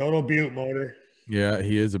 Total beaut, Motor. Yeah,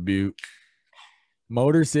 he is a beaut.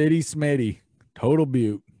 Motor City Smitty, total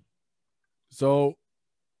beaut. So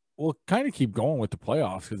we'll kind of keep going with the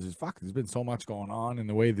playoffs because there's been so much going on in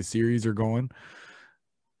the way the series are going.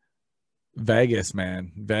 Vegas,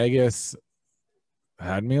 man. Vegas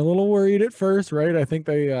had me a little worried at first, right? I think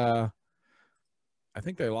they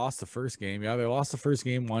lost the first game. Yeah, they lost the first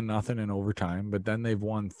game 1-0 in overtime, but then they've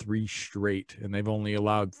won 3 straight, and they've only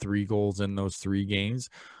allowed 3 goals in those 3 games,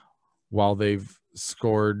 while they're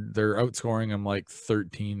outscoring them like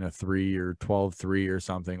 13-3 or 12-3 or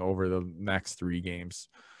something over the next 3 games.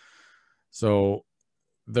 So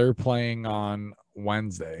they're playing on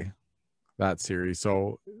Wednesday, that series.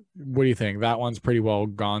 So what do you think? That one's pretty well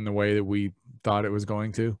gone the way that we thought it was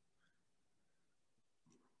going to?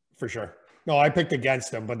 For sure. No, I picked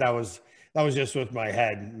against them, but that was just with my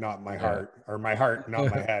head, not my heart, or my heart, not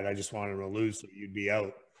my head. I just wanted him to lose so you'd be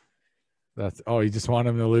out. You just want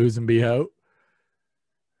him to lose and be out?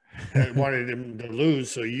 I wanted him to lose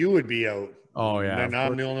so you would be out. Oh, yeah. And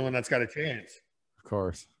I'm the only one that's got a chance. Of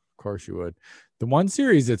course you would. The one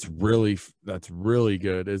series that's really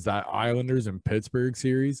good is that Islanders and Pittsburgh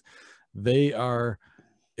series. They are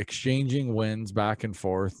exchanging wins back and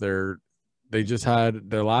forth. They just had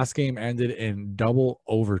their last game ended in double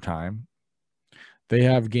overtime. They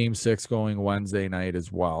have game 6 going Wednesday night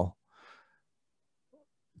as well.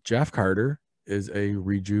 Jeff Carter is a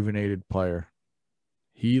rejuvenated player.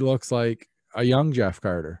 He looks like a young Jeff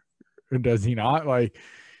Carter. Does he not? Like,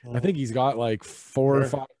 I think he's got like 4 or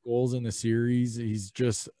 5 goals in the series. He's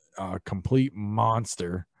just a complete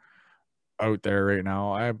monster out there right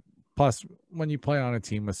now. Plus, when you play on a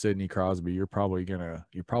team with Sidney Crosby, you're probably gonna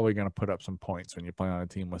put up some points when you play on a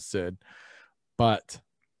team with Sid. But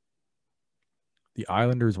the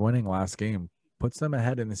Islanders winning last game puts them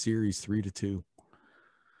ahead in the series 3-2.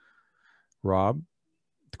 Rob,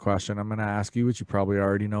 the question I'm going to ask you, which you probably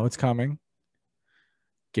already know it's coming.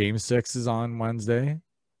 Game 6 is on Wednesday.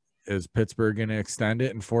 Is Pittsburgh going to extend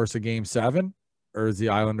it and force a game 7, or is the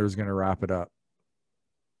Islanders going to wrap it up?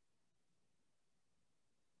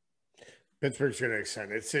 Pittsburgh's going to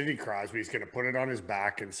extend it. Sidney Crosby's going to put it on his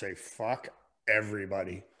back and say, fuck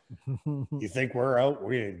everybody. You think we're out?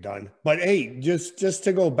 We ain't done. But hey, just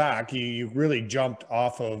to go back, you really jumped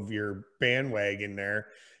off of your bandwagon there.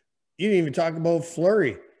 You didn't even talk about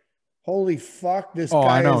Fleury. Holy fuck, this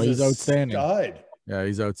guy I know. is He's outstanding. Stud. Yeah,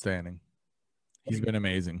 he's outstanding. He's been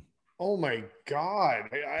amazing. Oh my God.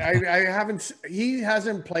 He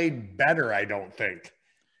hasn't played better, I don't think.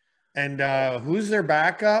 And who's their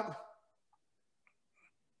backup?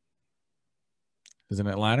 Isn't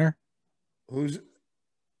it Lanner? Who's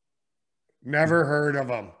never heard of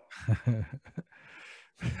him?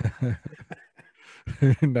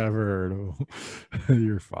 Never heard of him.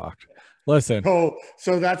 You're fucked. Listen,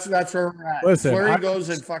 So that's where we're at. Listen, Fleury goes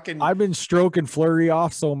and fucking. I've been stroking Fleury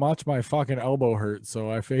off so much, my fucking elbow hurts.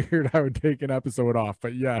 So I figured I would take an episode off.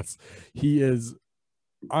 But yes, he is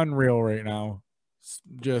unreal right now.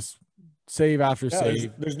 Just save after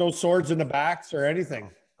save. There's no swords in the backs or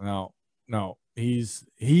anything. No. He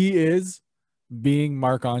is being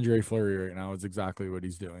Marc-Andre Fleury right now. Is exactly what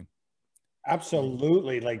he's doing.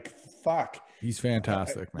 Absolutely. Like, fuck. He's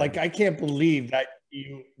fantastic, man. Like, I can't believe that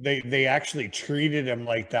they actually treated him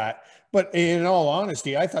like that. But in all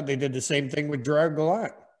honesty, I thought they did the same thing with Gerard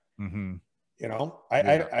Gallant. Mm-hmm. You know,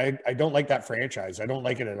 I don't like that franchise. I don't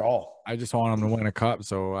like it at all. I just want him to win a cup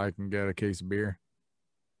so I can get a case of beer.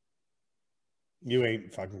 You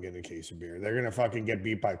ain't fucking getting a case of beer. They're gonna fucking get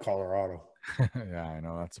beat by Colorado. Yeah, I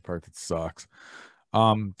know. That's the part that sucks.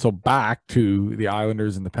 So back to the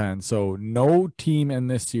Islanders and the Pens. So no team in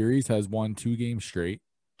this series has won 2 games straight.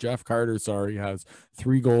 Jeff Carter, has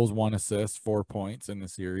 3 goals, 1 assist, 4 points in the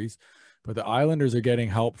series. But the Islanders are getting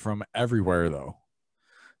help from everywhere, though.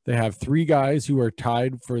 They have 3 guys who are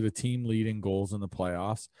tied for the team leading goals in the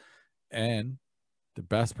playoffs. And the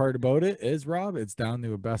best part about it is, Rob, it's down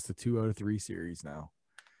to a best of 2 out of 3 series now.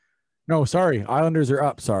 No, sorry. Islanders are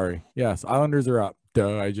up. Sorry. Yes, Islanders are up.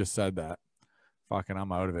 Duh, I just said that. Fucking,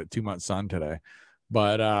 I'm out of it. Too much sun today.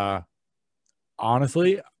 But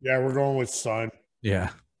honestly, yeah, we're going with sun. Yeah.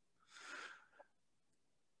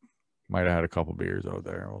 Might have had a couple beers out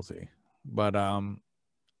there. We'll see. But I'll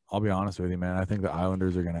be honest with you, man. I think the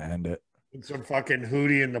Islanders are going to end it. And some fucking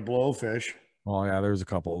Hootie and the Blowfish. Well, yeah, there's a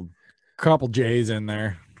couple J's in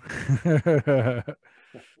there.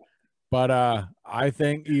 But I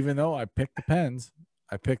think even though I picked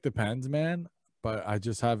the Pens, man, but I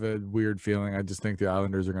just have a weird feeling. I just think the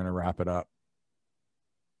Islanders are going to wrap it up.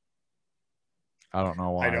 I don't know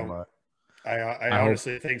why. I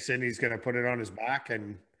honestly think Sidney's going to put it on his back,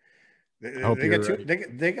 and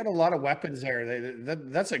they got a lot of weapons there.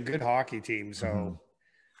 That's a good hockey team. So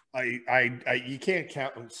you can't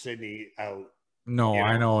count Sidney out. No,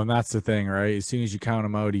 I know, and that's the thing, right? As soon as you count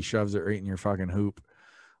him out, he shoves it right in your fucking hoop.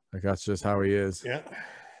 Like, that's just how he is. Yeah.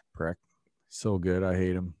 Prick. So good. I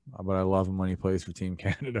hate him, but I love him when he plays for Team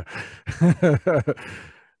Canada.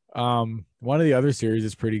 One of the other series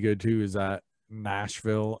is pretty good too, is that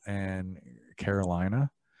Nashville and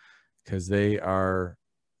Carolina, because they are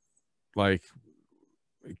like,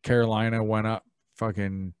 Carolina went up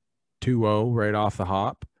fucking 2-0 right off the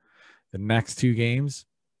hop. The next 2 games,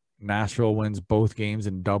 Nashville wins both games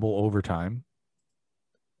in double overtime.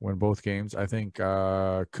 Win both games. I think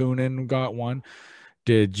Kunin got one.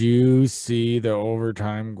 Did you see the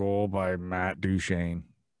overtime goal by Matt Duchene?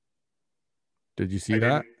 Did you see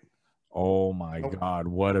that? Oh my God,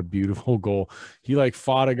 what a beautiful goal. He like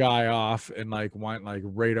fought a guy off and like went like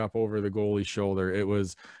right up over the goalie's shoulder. It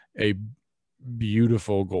was a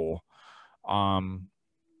beautiful goal.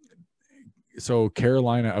 So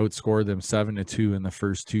Carolina outscored them 7-2 in the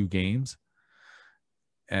first 2 games.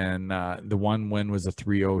 And the one win was a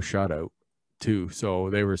 3-0 shutout too. So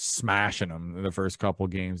they were smashing them in the first couple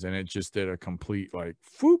games, and it just did a complete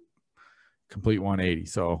complete 180.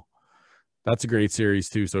 So that's a great series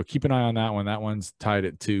too. So keep an eye on that one. That one's tied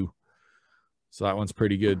at 2. So that one's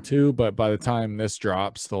pretty good too. But by the time this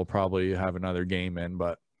drops, they'll probably have another game in,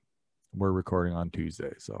 but we're recording on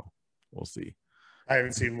Tuesday. So we'll see. I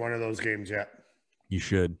haven't seen one of those games yet. You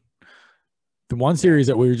should. The one series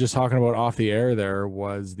that we were just talking about off the air there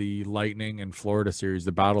was the Lightning and Florida series,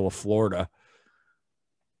 the Battle of Florida.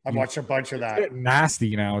 I've watched a bunch of that.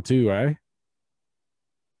 Nasty now too, eh?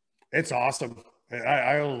 It's awesome.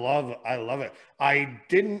 I love it. I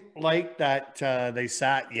didn't like that they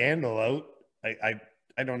sat Yandel out.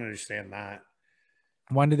 I don't understand that.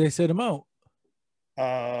 When did they sit him out?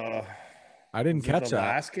 I didn't catch that.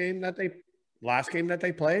 Last game that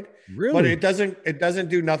they played. Really? But it doesn't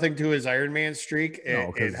do nothing to his Ironman streak.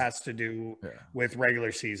 It has to do with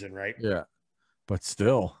regular season, right? Yeah. But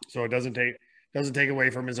still. So it doesn't take away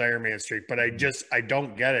from his Ironman streak. But I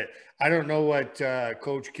don't get it. I don't know what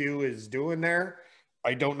Coach Q is doing there.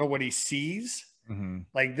 I don't know what he sees. Mm-hmm.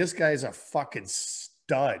 Like, this guy's a fucking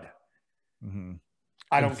stud. Mm-hmm.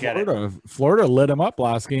 I don't get it. Florida lit him up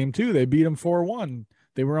last game too. They beat him 4-1.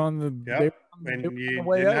 They were on the and you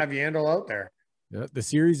didn't have Yandel out there. Yeah, the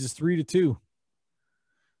series is 3-2.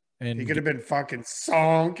 And he could have been fucking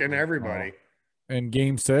sunk and everybody. And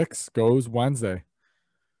game 6 goes Wednesday.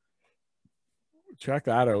 Check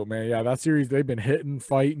that out, man. Yeah, that series, they've been hitting,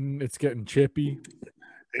 fighting. It's getting chippy.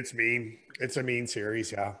 It's mean. It's a mean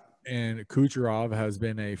series, yeah. And Kucherov has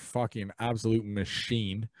been a fucking absolute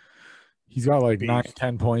machine. He's got like Beef.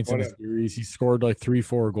 9-10 points in the Whatever. series. He scored like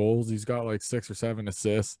 3-4 goals. He's got like 6 or 7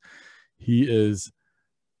 assists. He is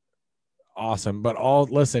awesome. But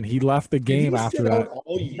listen, he left the Did game he after sit that. out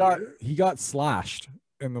all year? He got slashed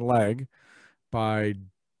in the leg by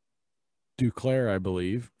Duclair, I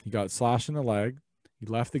believe. He got slashed in the leg. He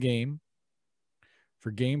left the game. For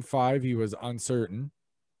game 5, he was uncertain.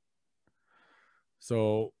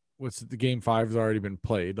 So what's the game 5 has already been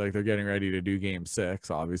played. Like they're getting ready to do game 6,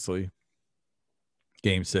 obviously.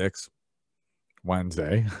 Game 6,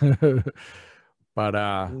 Wednesday. But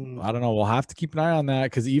I don't know. We'll have to keep an eye on that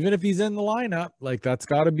because even if he's in the lineup, like that's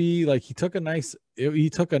got to be like he took a nice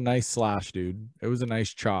slash, dude. It was a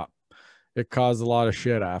nice chop. It caused a lot of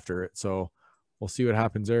shit after it. So we'll see what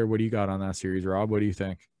happens there. What do you got on that series, Rob? What do you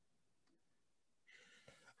think?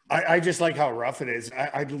 I just like how rough it is.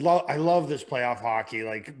 I love this playoff hockey.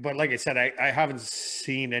 But like I said, I haven't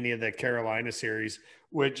seen any of the Carolina series,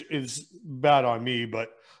 which is bad on me.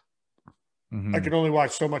 But I can only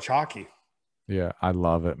watch so much hockey. Yeah, I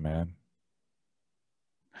love it, man.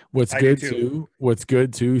 What's I do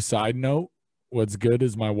good too, side note, what's good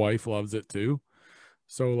is my wife loves it too.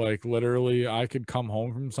 So like literally I could come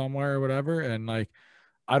home from somewhere or whatever and like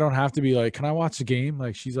I don't have to be like, can I watch the game?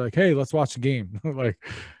 Like she's like, hey, let's watch the game. Like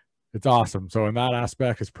it's awesome. So in that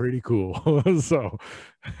aspect, it's pretty cool. So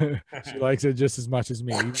she likes it just as much as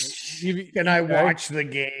me. Can I watch the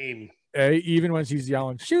game? Even when she's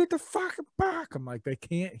yelling, shoot the fucking puck. I'm like, they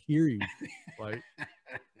can't hear you. Like,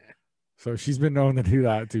 so she's been known to do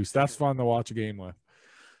that too. Stuff's fun to watch a game with.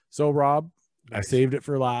 So Rob, nice. I saved it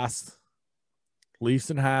for last.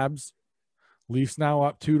 Leafs and Habs. Leafs now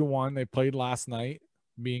up 2-1. They played last night,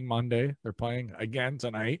 being Monday. They're playing again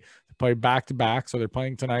tonight. They play back to back, so they're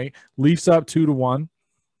playing tonight. Leafs up 2-1.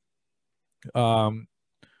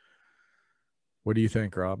 What do you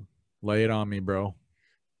think, Rob? Lay it on me, bro.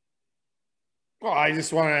 Well, I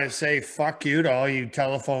just want to say fuck you to all you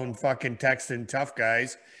telephone fucking texting tough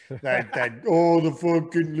guys. That the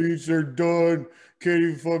fucking Leafs are done. Can't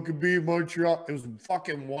even fucking beat Montreal. It was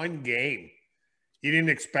fucking one game. You didn't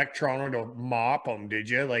expect Toronto to mop them, did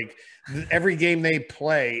you? Like every game they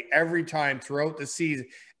play, every time throughout the season,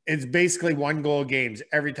 it's basically 1-goal games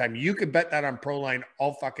every time. You could bet that on Proline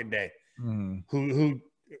all fucking day. Who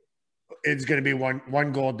it's going to be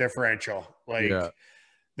one goal differential. Like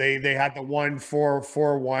they had the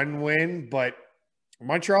 1-4-1 win, but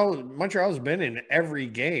Montreal's been in every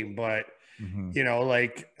game, but you know,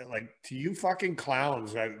 like to you fucking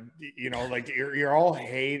clowns, you know, like you're all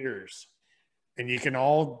haters. And you can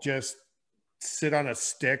all just sit on a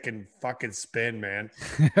stick and fucking spin, man.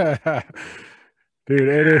 Dude,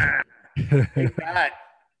 it is.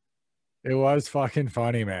 It was fucking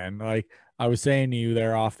funny, man. Like I was saying to you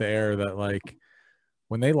there off the air that like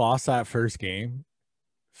when they lost that first game,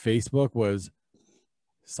 Facebook was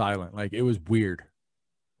silent. Like it was weird.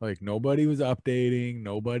 Like nobody was updating.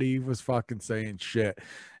 Nobody was fucking saying shit.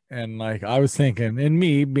 And like I was thinking, and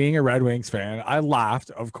me being a Red Wings fan, I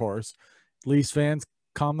laughed, of course. Leafs fans,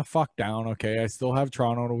 calm the fuck down, okay? I still have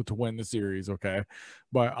Toronto to win the series, okay?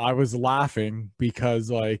 But I was laughing because,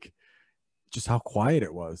 like, just how quiet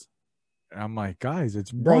it was. And I'm like, guys,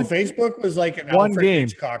 it's Facebook was like an Alfred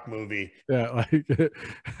Hitchcock movie. Yeah, like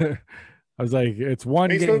I was like, it's one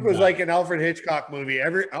Facebook game. Facebook was like an Alfred Hitchcock movie.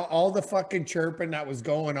 All the fucking chirping that was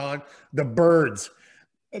going on, the birds,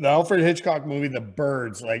 the Alfred Hitchcock movie, the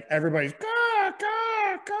birds, like everybody's caw,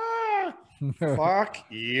 caw, caw. Fuck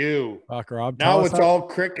you. Fuck Rob. Now it's all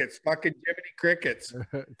crickets. Fucking Jiminy Crickets.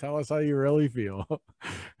 Tell us how you really feel.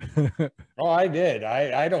 Oh, I did.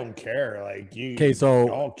 I don't care. Like you. Okay, so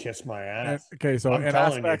all kiss my ass. Okay, so in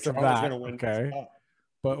aspects of that, okay.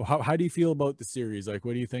 But But how do you feel about the series? Like,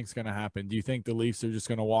 what do you think is going to happen? Do you think the Leafs are just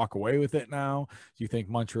going to walk away with it now? Do you think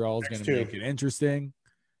Montreal is going to make it interesting?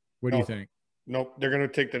 What do you think? Nope, they're going to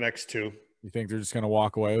take the next 2. You think they're just going to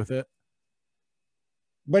walk away with it?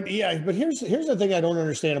 But here's the thing I don't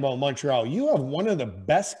understand about Montreal. You have one of the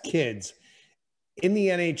best kids in the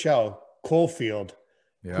NHL, Caulfield,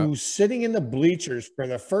 who's sitting in the bleachers for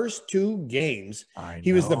the first 2 games.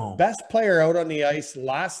 He was the best player out on the ice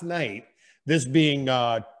last night, this being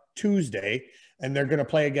Tuesday, and they're going to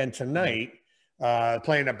play again tonight,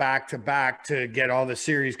 playing a back-to-back to get all the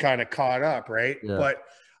series kind of caught up, right? Yeah. But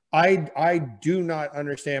I do not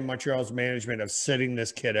understand Montreal's management of sitting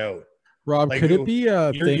this kid out. Rob, like, could it be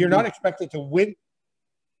a thing? You're not expected to win.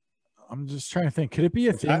 I'm just trying to think. Could it be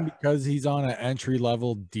a thing because he's on an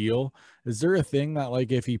entry-level deal? Is there a thing that,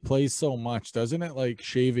 like, if he plays so much, doesn't it, like,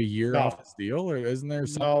 shave a year off his deal? Or isn't there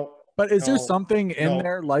something? No. But is there something in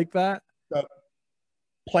there like that? The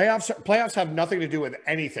playoffs have nothing to do with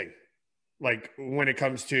anything. Like when it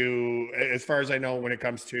comes to, as far as I know, when it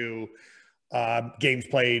comes to games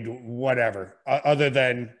played, whatever, other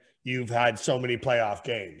than you've had so many playoff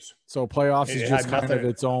games. So playoffs It is had just kind nothing of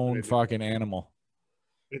its own fucking animal.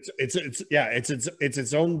 It's its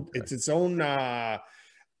own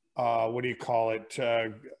what do you call it?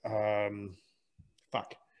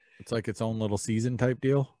 Fuck. It's like its own little season type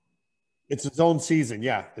deal. It's its own season.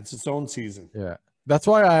 Yeah, it's its own season. Yeah. That's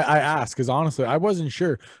why I asked, because honestly, I wasn't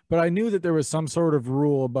sure, but I knew that there was some sort of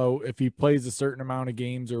rule about if he plays a certain amount of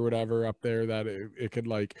games or whatever up there, that it could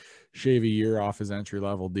like shave a year off his entry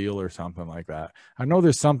level deal or something like that. I know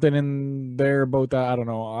there's something in there about that. I don't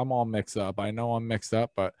know. I'm all mixed up. I know I'm mixed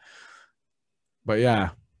up, but yeah,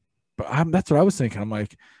 that's what I was thinking. I'm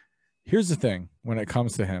like, here's the thing when it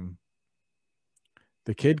comes to him.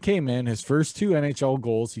 The kid came in, his first 2 NHL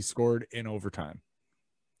goals he scored in overtime.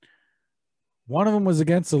 One of them was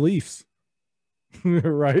against the Leafs,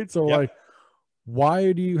 right? So, Yep. like,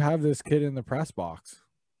 why do you have this kid in the press box?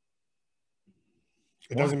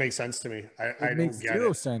 It doesn't make sense to me. I don't makes get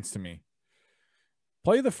zero it. sense to me.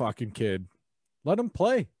 Play the fucking kid. Let him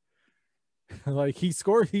play. Like, he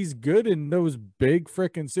scored. He's good in those big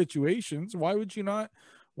freaking situations. Why would you not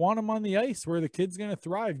want him on the ice where the kid's going to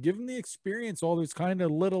thrive? Give him the experience while there's kind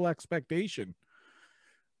of little expectation.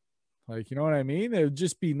 Like, you know what I mean? It would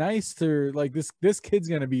just be nice to, like, this kid's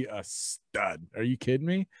going to be a stud. Are you kidding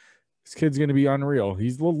me? This kid's going to be unreal.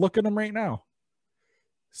 Look at him right now.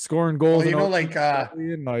 Scoring goals. Well, you know,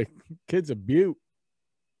 like kid's a beaut.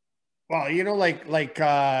 Well, you know, like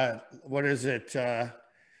what is it?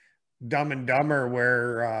 Dumb and Dumber,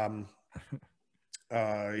 where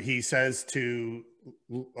he says to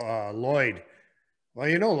Lloyd, well,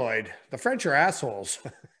 you know, Lloyd, the French are assholes.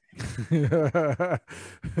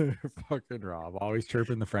 Fucking Rob, always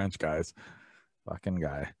chirping the French guys. Fucking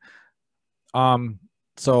guy.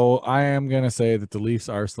 So I am gonna say that the Leafs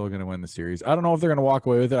are still gonna win the series. I don't know if they're gonna walk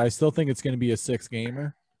away with it. I still think it's gonna be a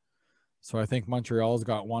 6-gamer. So I think Montreal's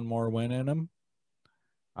got one more win in them.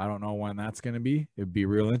 I don't know when that's gonna be. It'd be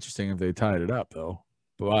real interesting if they tied it up though.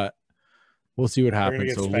 But we'll see what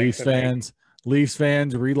happens. So Leafs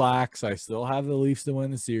fans, relax. I still have the Leafs to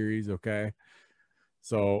win the series. Okay.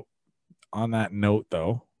 So on that note,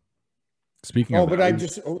 though, speaking of, but I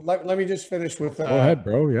just let me just finish with. Go ahead,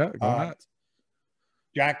 bro. Yeah, go nuts.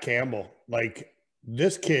 Jack Campbell, like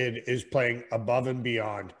this kid is playing above and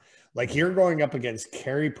beyond. Like you're going up against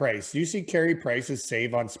Carey Price. Do you see Carey Price's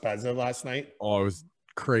save on Spezza last night? Oh, it was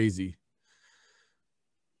crazy.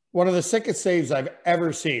 One of the sickest saves I've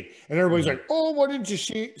ever seen. And everybody's like, "Oh, why didn't you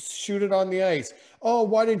shoot it on the ice? Oh,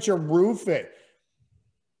 why didn't you roof it?"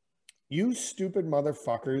 You stupid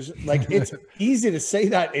motherfuckers. Like, it's easy to say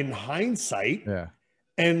that in hindsight. Yeah.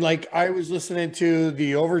 And like, I was listening to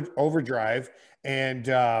the Overdrive and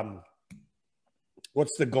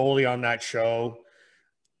what's the goalie on that show?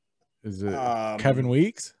 Is it Kevin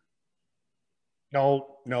Weeks?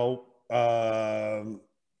 No.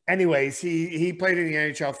 Anyways, he played in the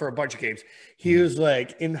NHL for a bunch of games. He was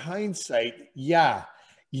like, in hindsight, yeah,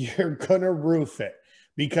 you're going to roof it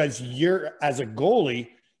because you're, as a goalie,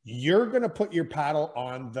 you're going to put your paddle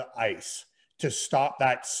on the ice to stop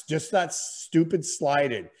that stupid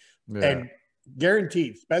sliding. Yeah. And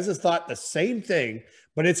guaranteed, Spezza thought the same thing,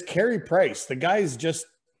 but it's Carey Price. The guy's just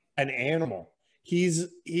an animal.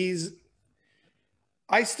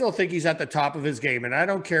 I still think he's at the top of his game, and I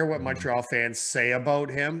don't care what Montreal fans say about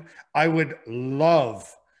him. I would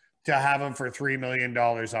love to have him for $3 million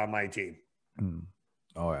on my team.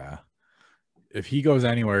 Oh, yeah. If he goes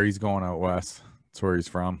anywhere, he's going out west. That's where he's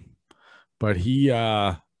from. But he,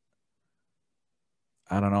 I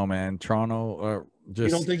don't know, man. Toronto, you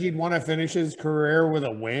don't think he'd want to finish his career with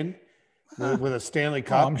a win, with a Stanley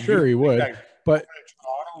Cup? Oh, I'm sure he would. But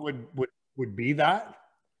Toronto would be that.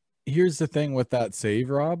 Here's the thing with that save,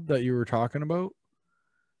 Rob, that you were talking about.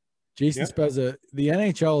 Jason Spezza, the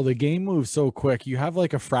NHL, the game moves so quick. You have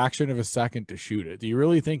like a fraction of a second to shoot it. Do you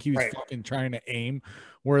really think he was fucking trying to aim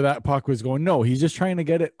where that puck was going? No, he's just trying to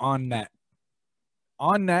get it on net.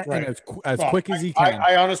 On net and as quick as he can.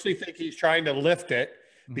 I honestly think he's trying to lift it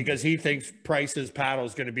because he thinks Price's paddle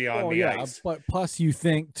is going to be on the ice. But plus you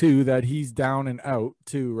think, too, that he's down and out,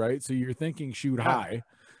 too, right? So you're thinking shoot high.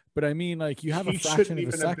 But I mean, like, you have a fraction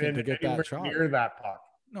of a second to get that shot. Near that puck.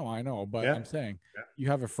 No, I know, but I'm saying you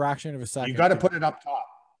have a fraction of a second. You got to put it up top.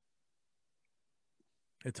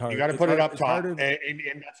 It's hard. You got to put it up top, and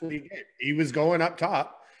that's what he did. He was going up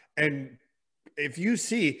top, and if you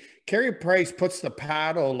see, Carey Price puts the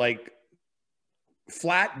paddle like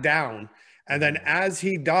flat down, and then as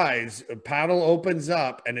he dives, the paddle opens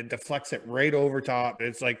up and it deflects it right over top.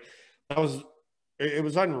 It's like It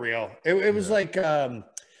was unreal. It was like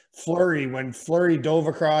Fleury, when Fleury dove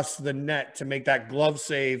across the net to make that glove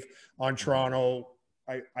save on Toronto.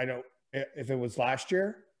 I don't, if it was last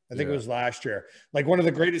year, I think it was last year. Like one of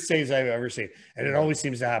the greatest saves I've ever seen. And it always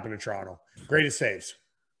seems to happen to Toronto. Greatest saves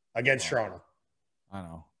against Toronto. I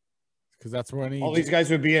know. Because that's when all these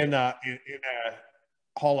guys would be in a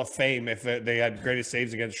Hall of Fame if they had greatest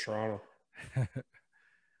saves against Toronto.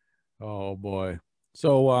 Oh boy.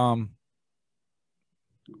 So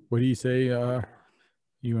what do you say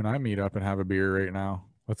you and I meet up and have a beer right now?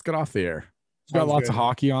 Let's get off the air. We've got lots of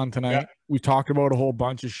hockey on tonight. Yeah. We talked about a whole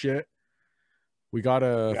bunch of shit. We got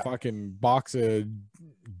a fucking box of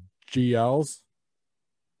GLs.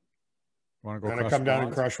 Want to go come down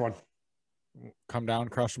and crush one? Come down,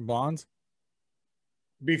 crush some bonds.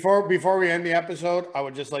 Before we end the episode, I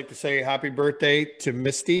would just like to say happy birthday to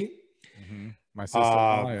Misty. Mm-hmm. My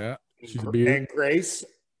sister, she's a beauty. And Grace.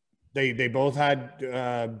 They both had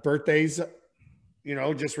birthdays,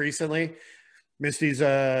 just recently. Misty's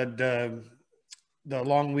the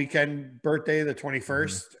long weekend birthday, the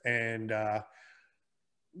 21st, and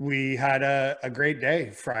we had a great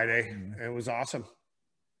day Friday. It was awesome.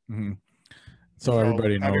 Mm-hmm. So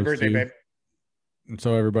everybody knows. Happy birthday, babe. And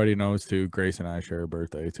so everybody knows too. Grace and I share a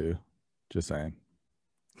birthday too. Just saying.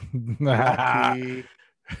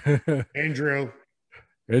 Andrew.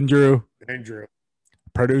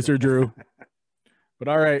 Producer Drew. But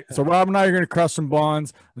all right. So Rob and I are going to crush some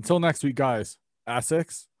bonds. Until next week, guys.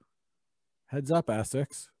 Essex. Heads up,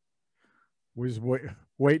 Essex. We just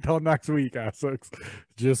wait till next week, Essex.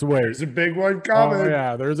 Just wait. There's a big one coming. Oh,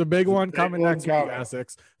 yeah. There's a big one coming next week,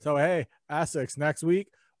 Essex. So, hey, Essex, next week,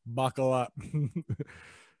 buckle up.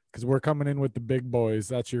 Because we're coming in with the big boys.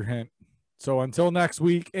 That's your hint. So until next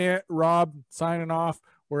week, Aunt Rob signing off.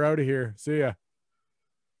 We're out of here. See ya.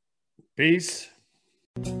 Peace.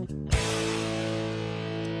 Yeah,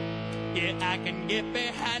 I can get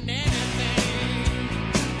behind it.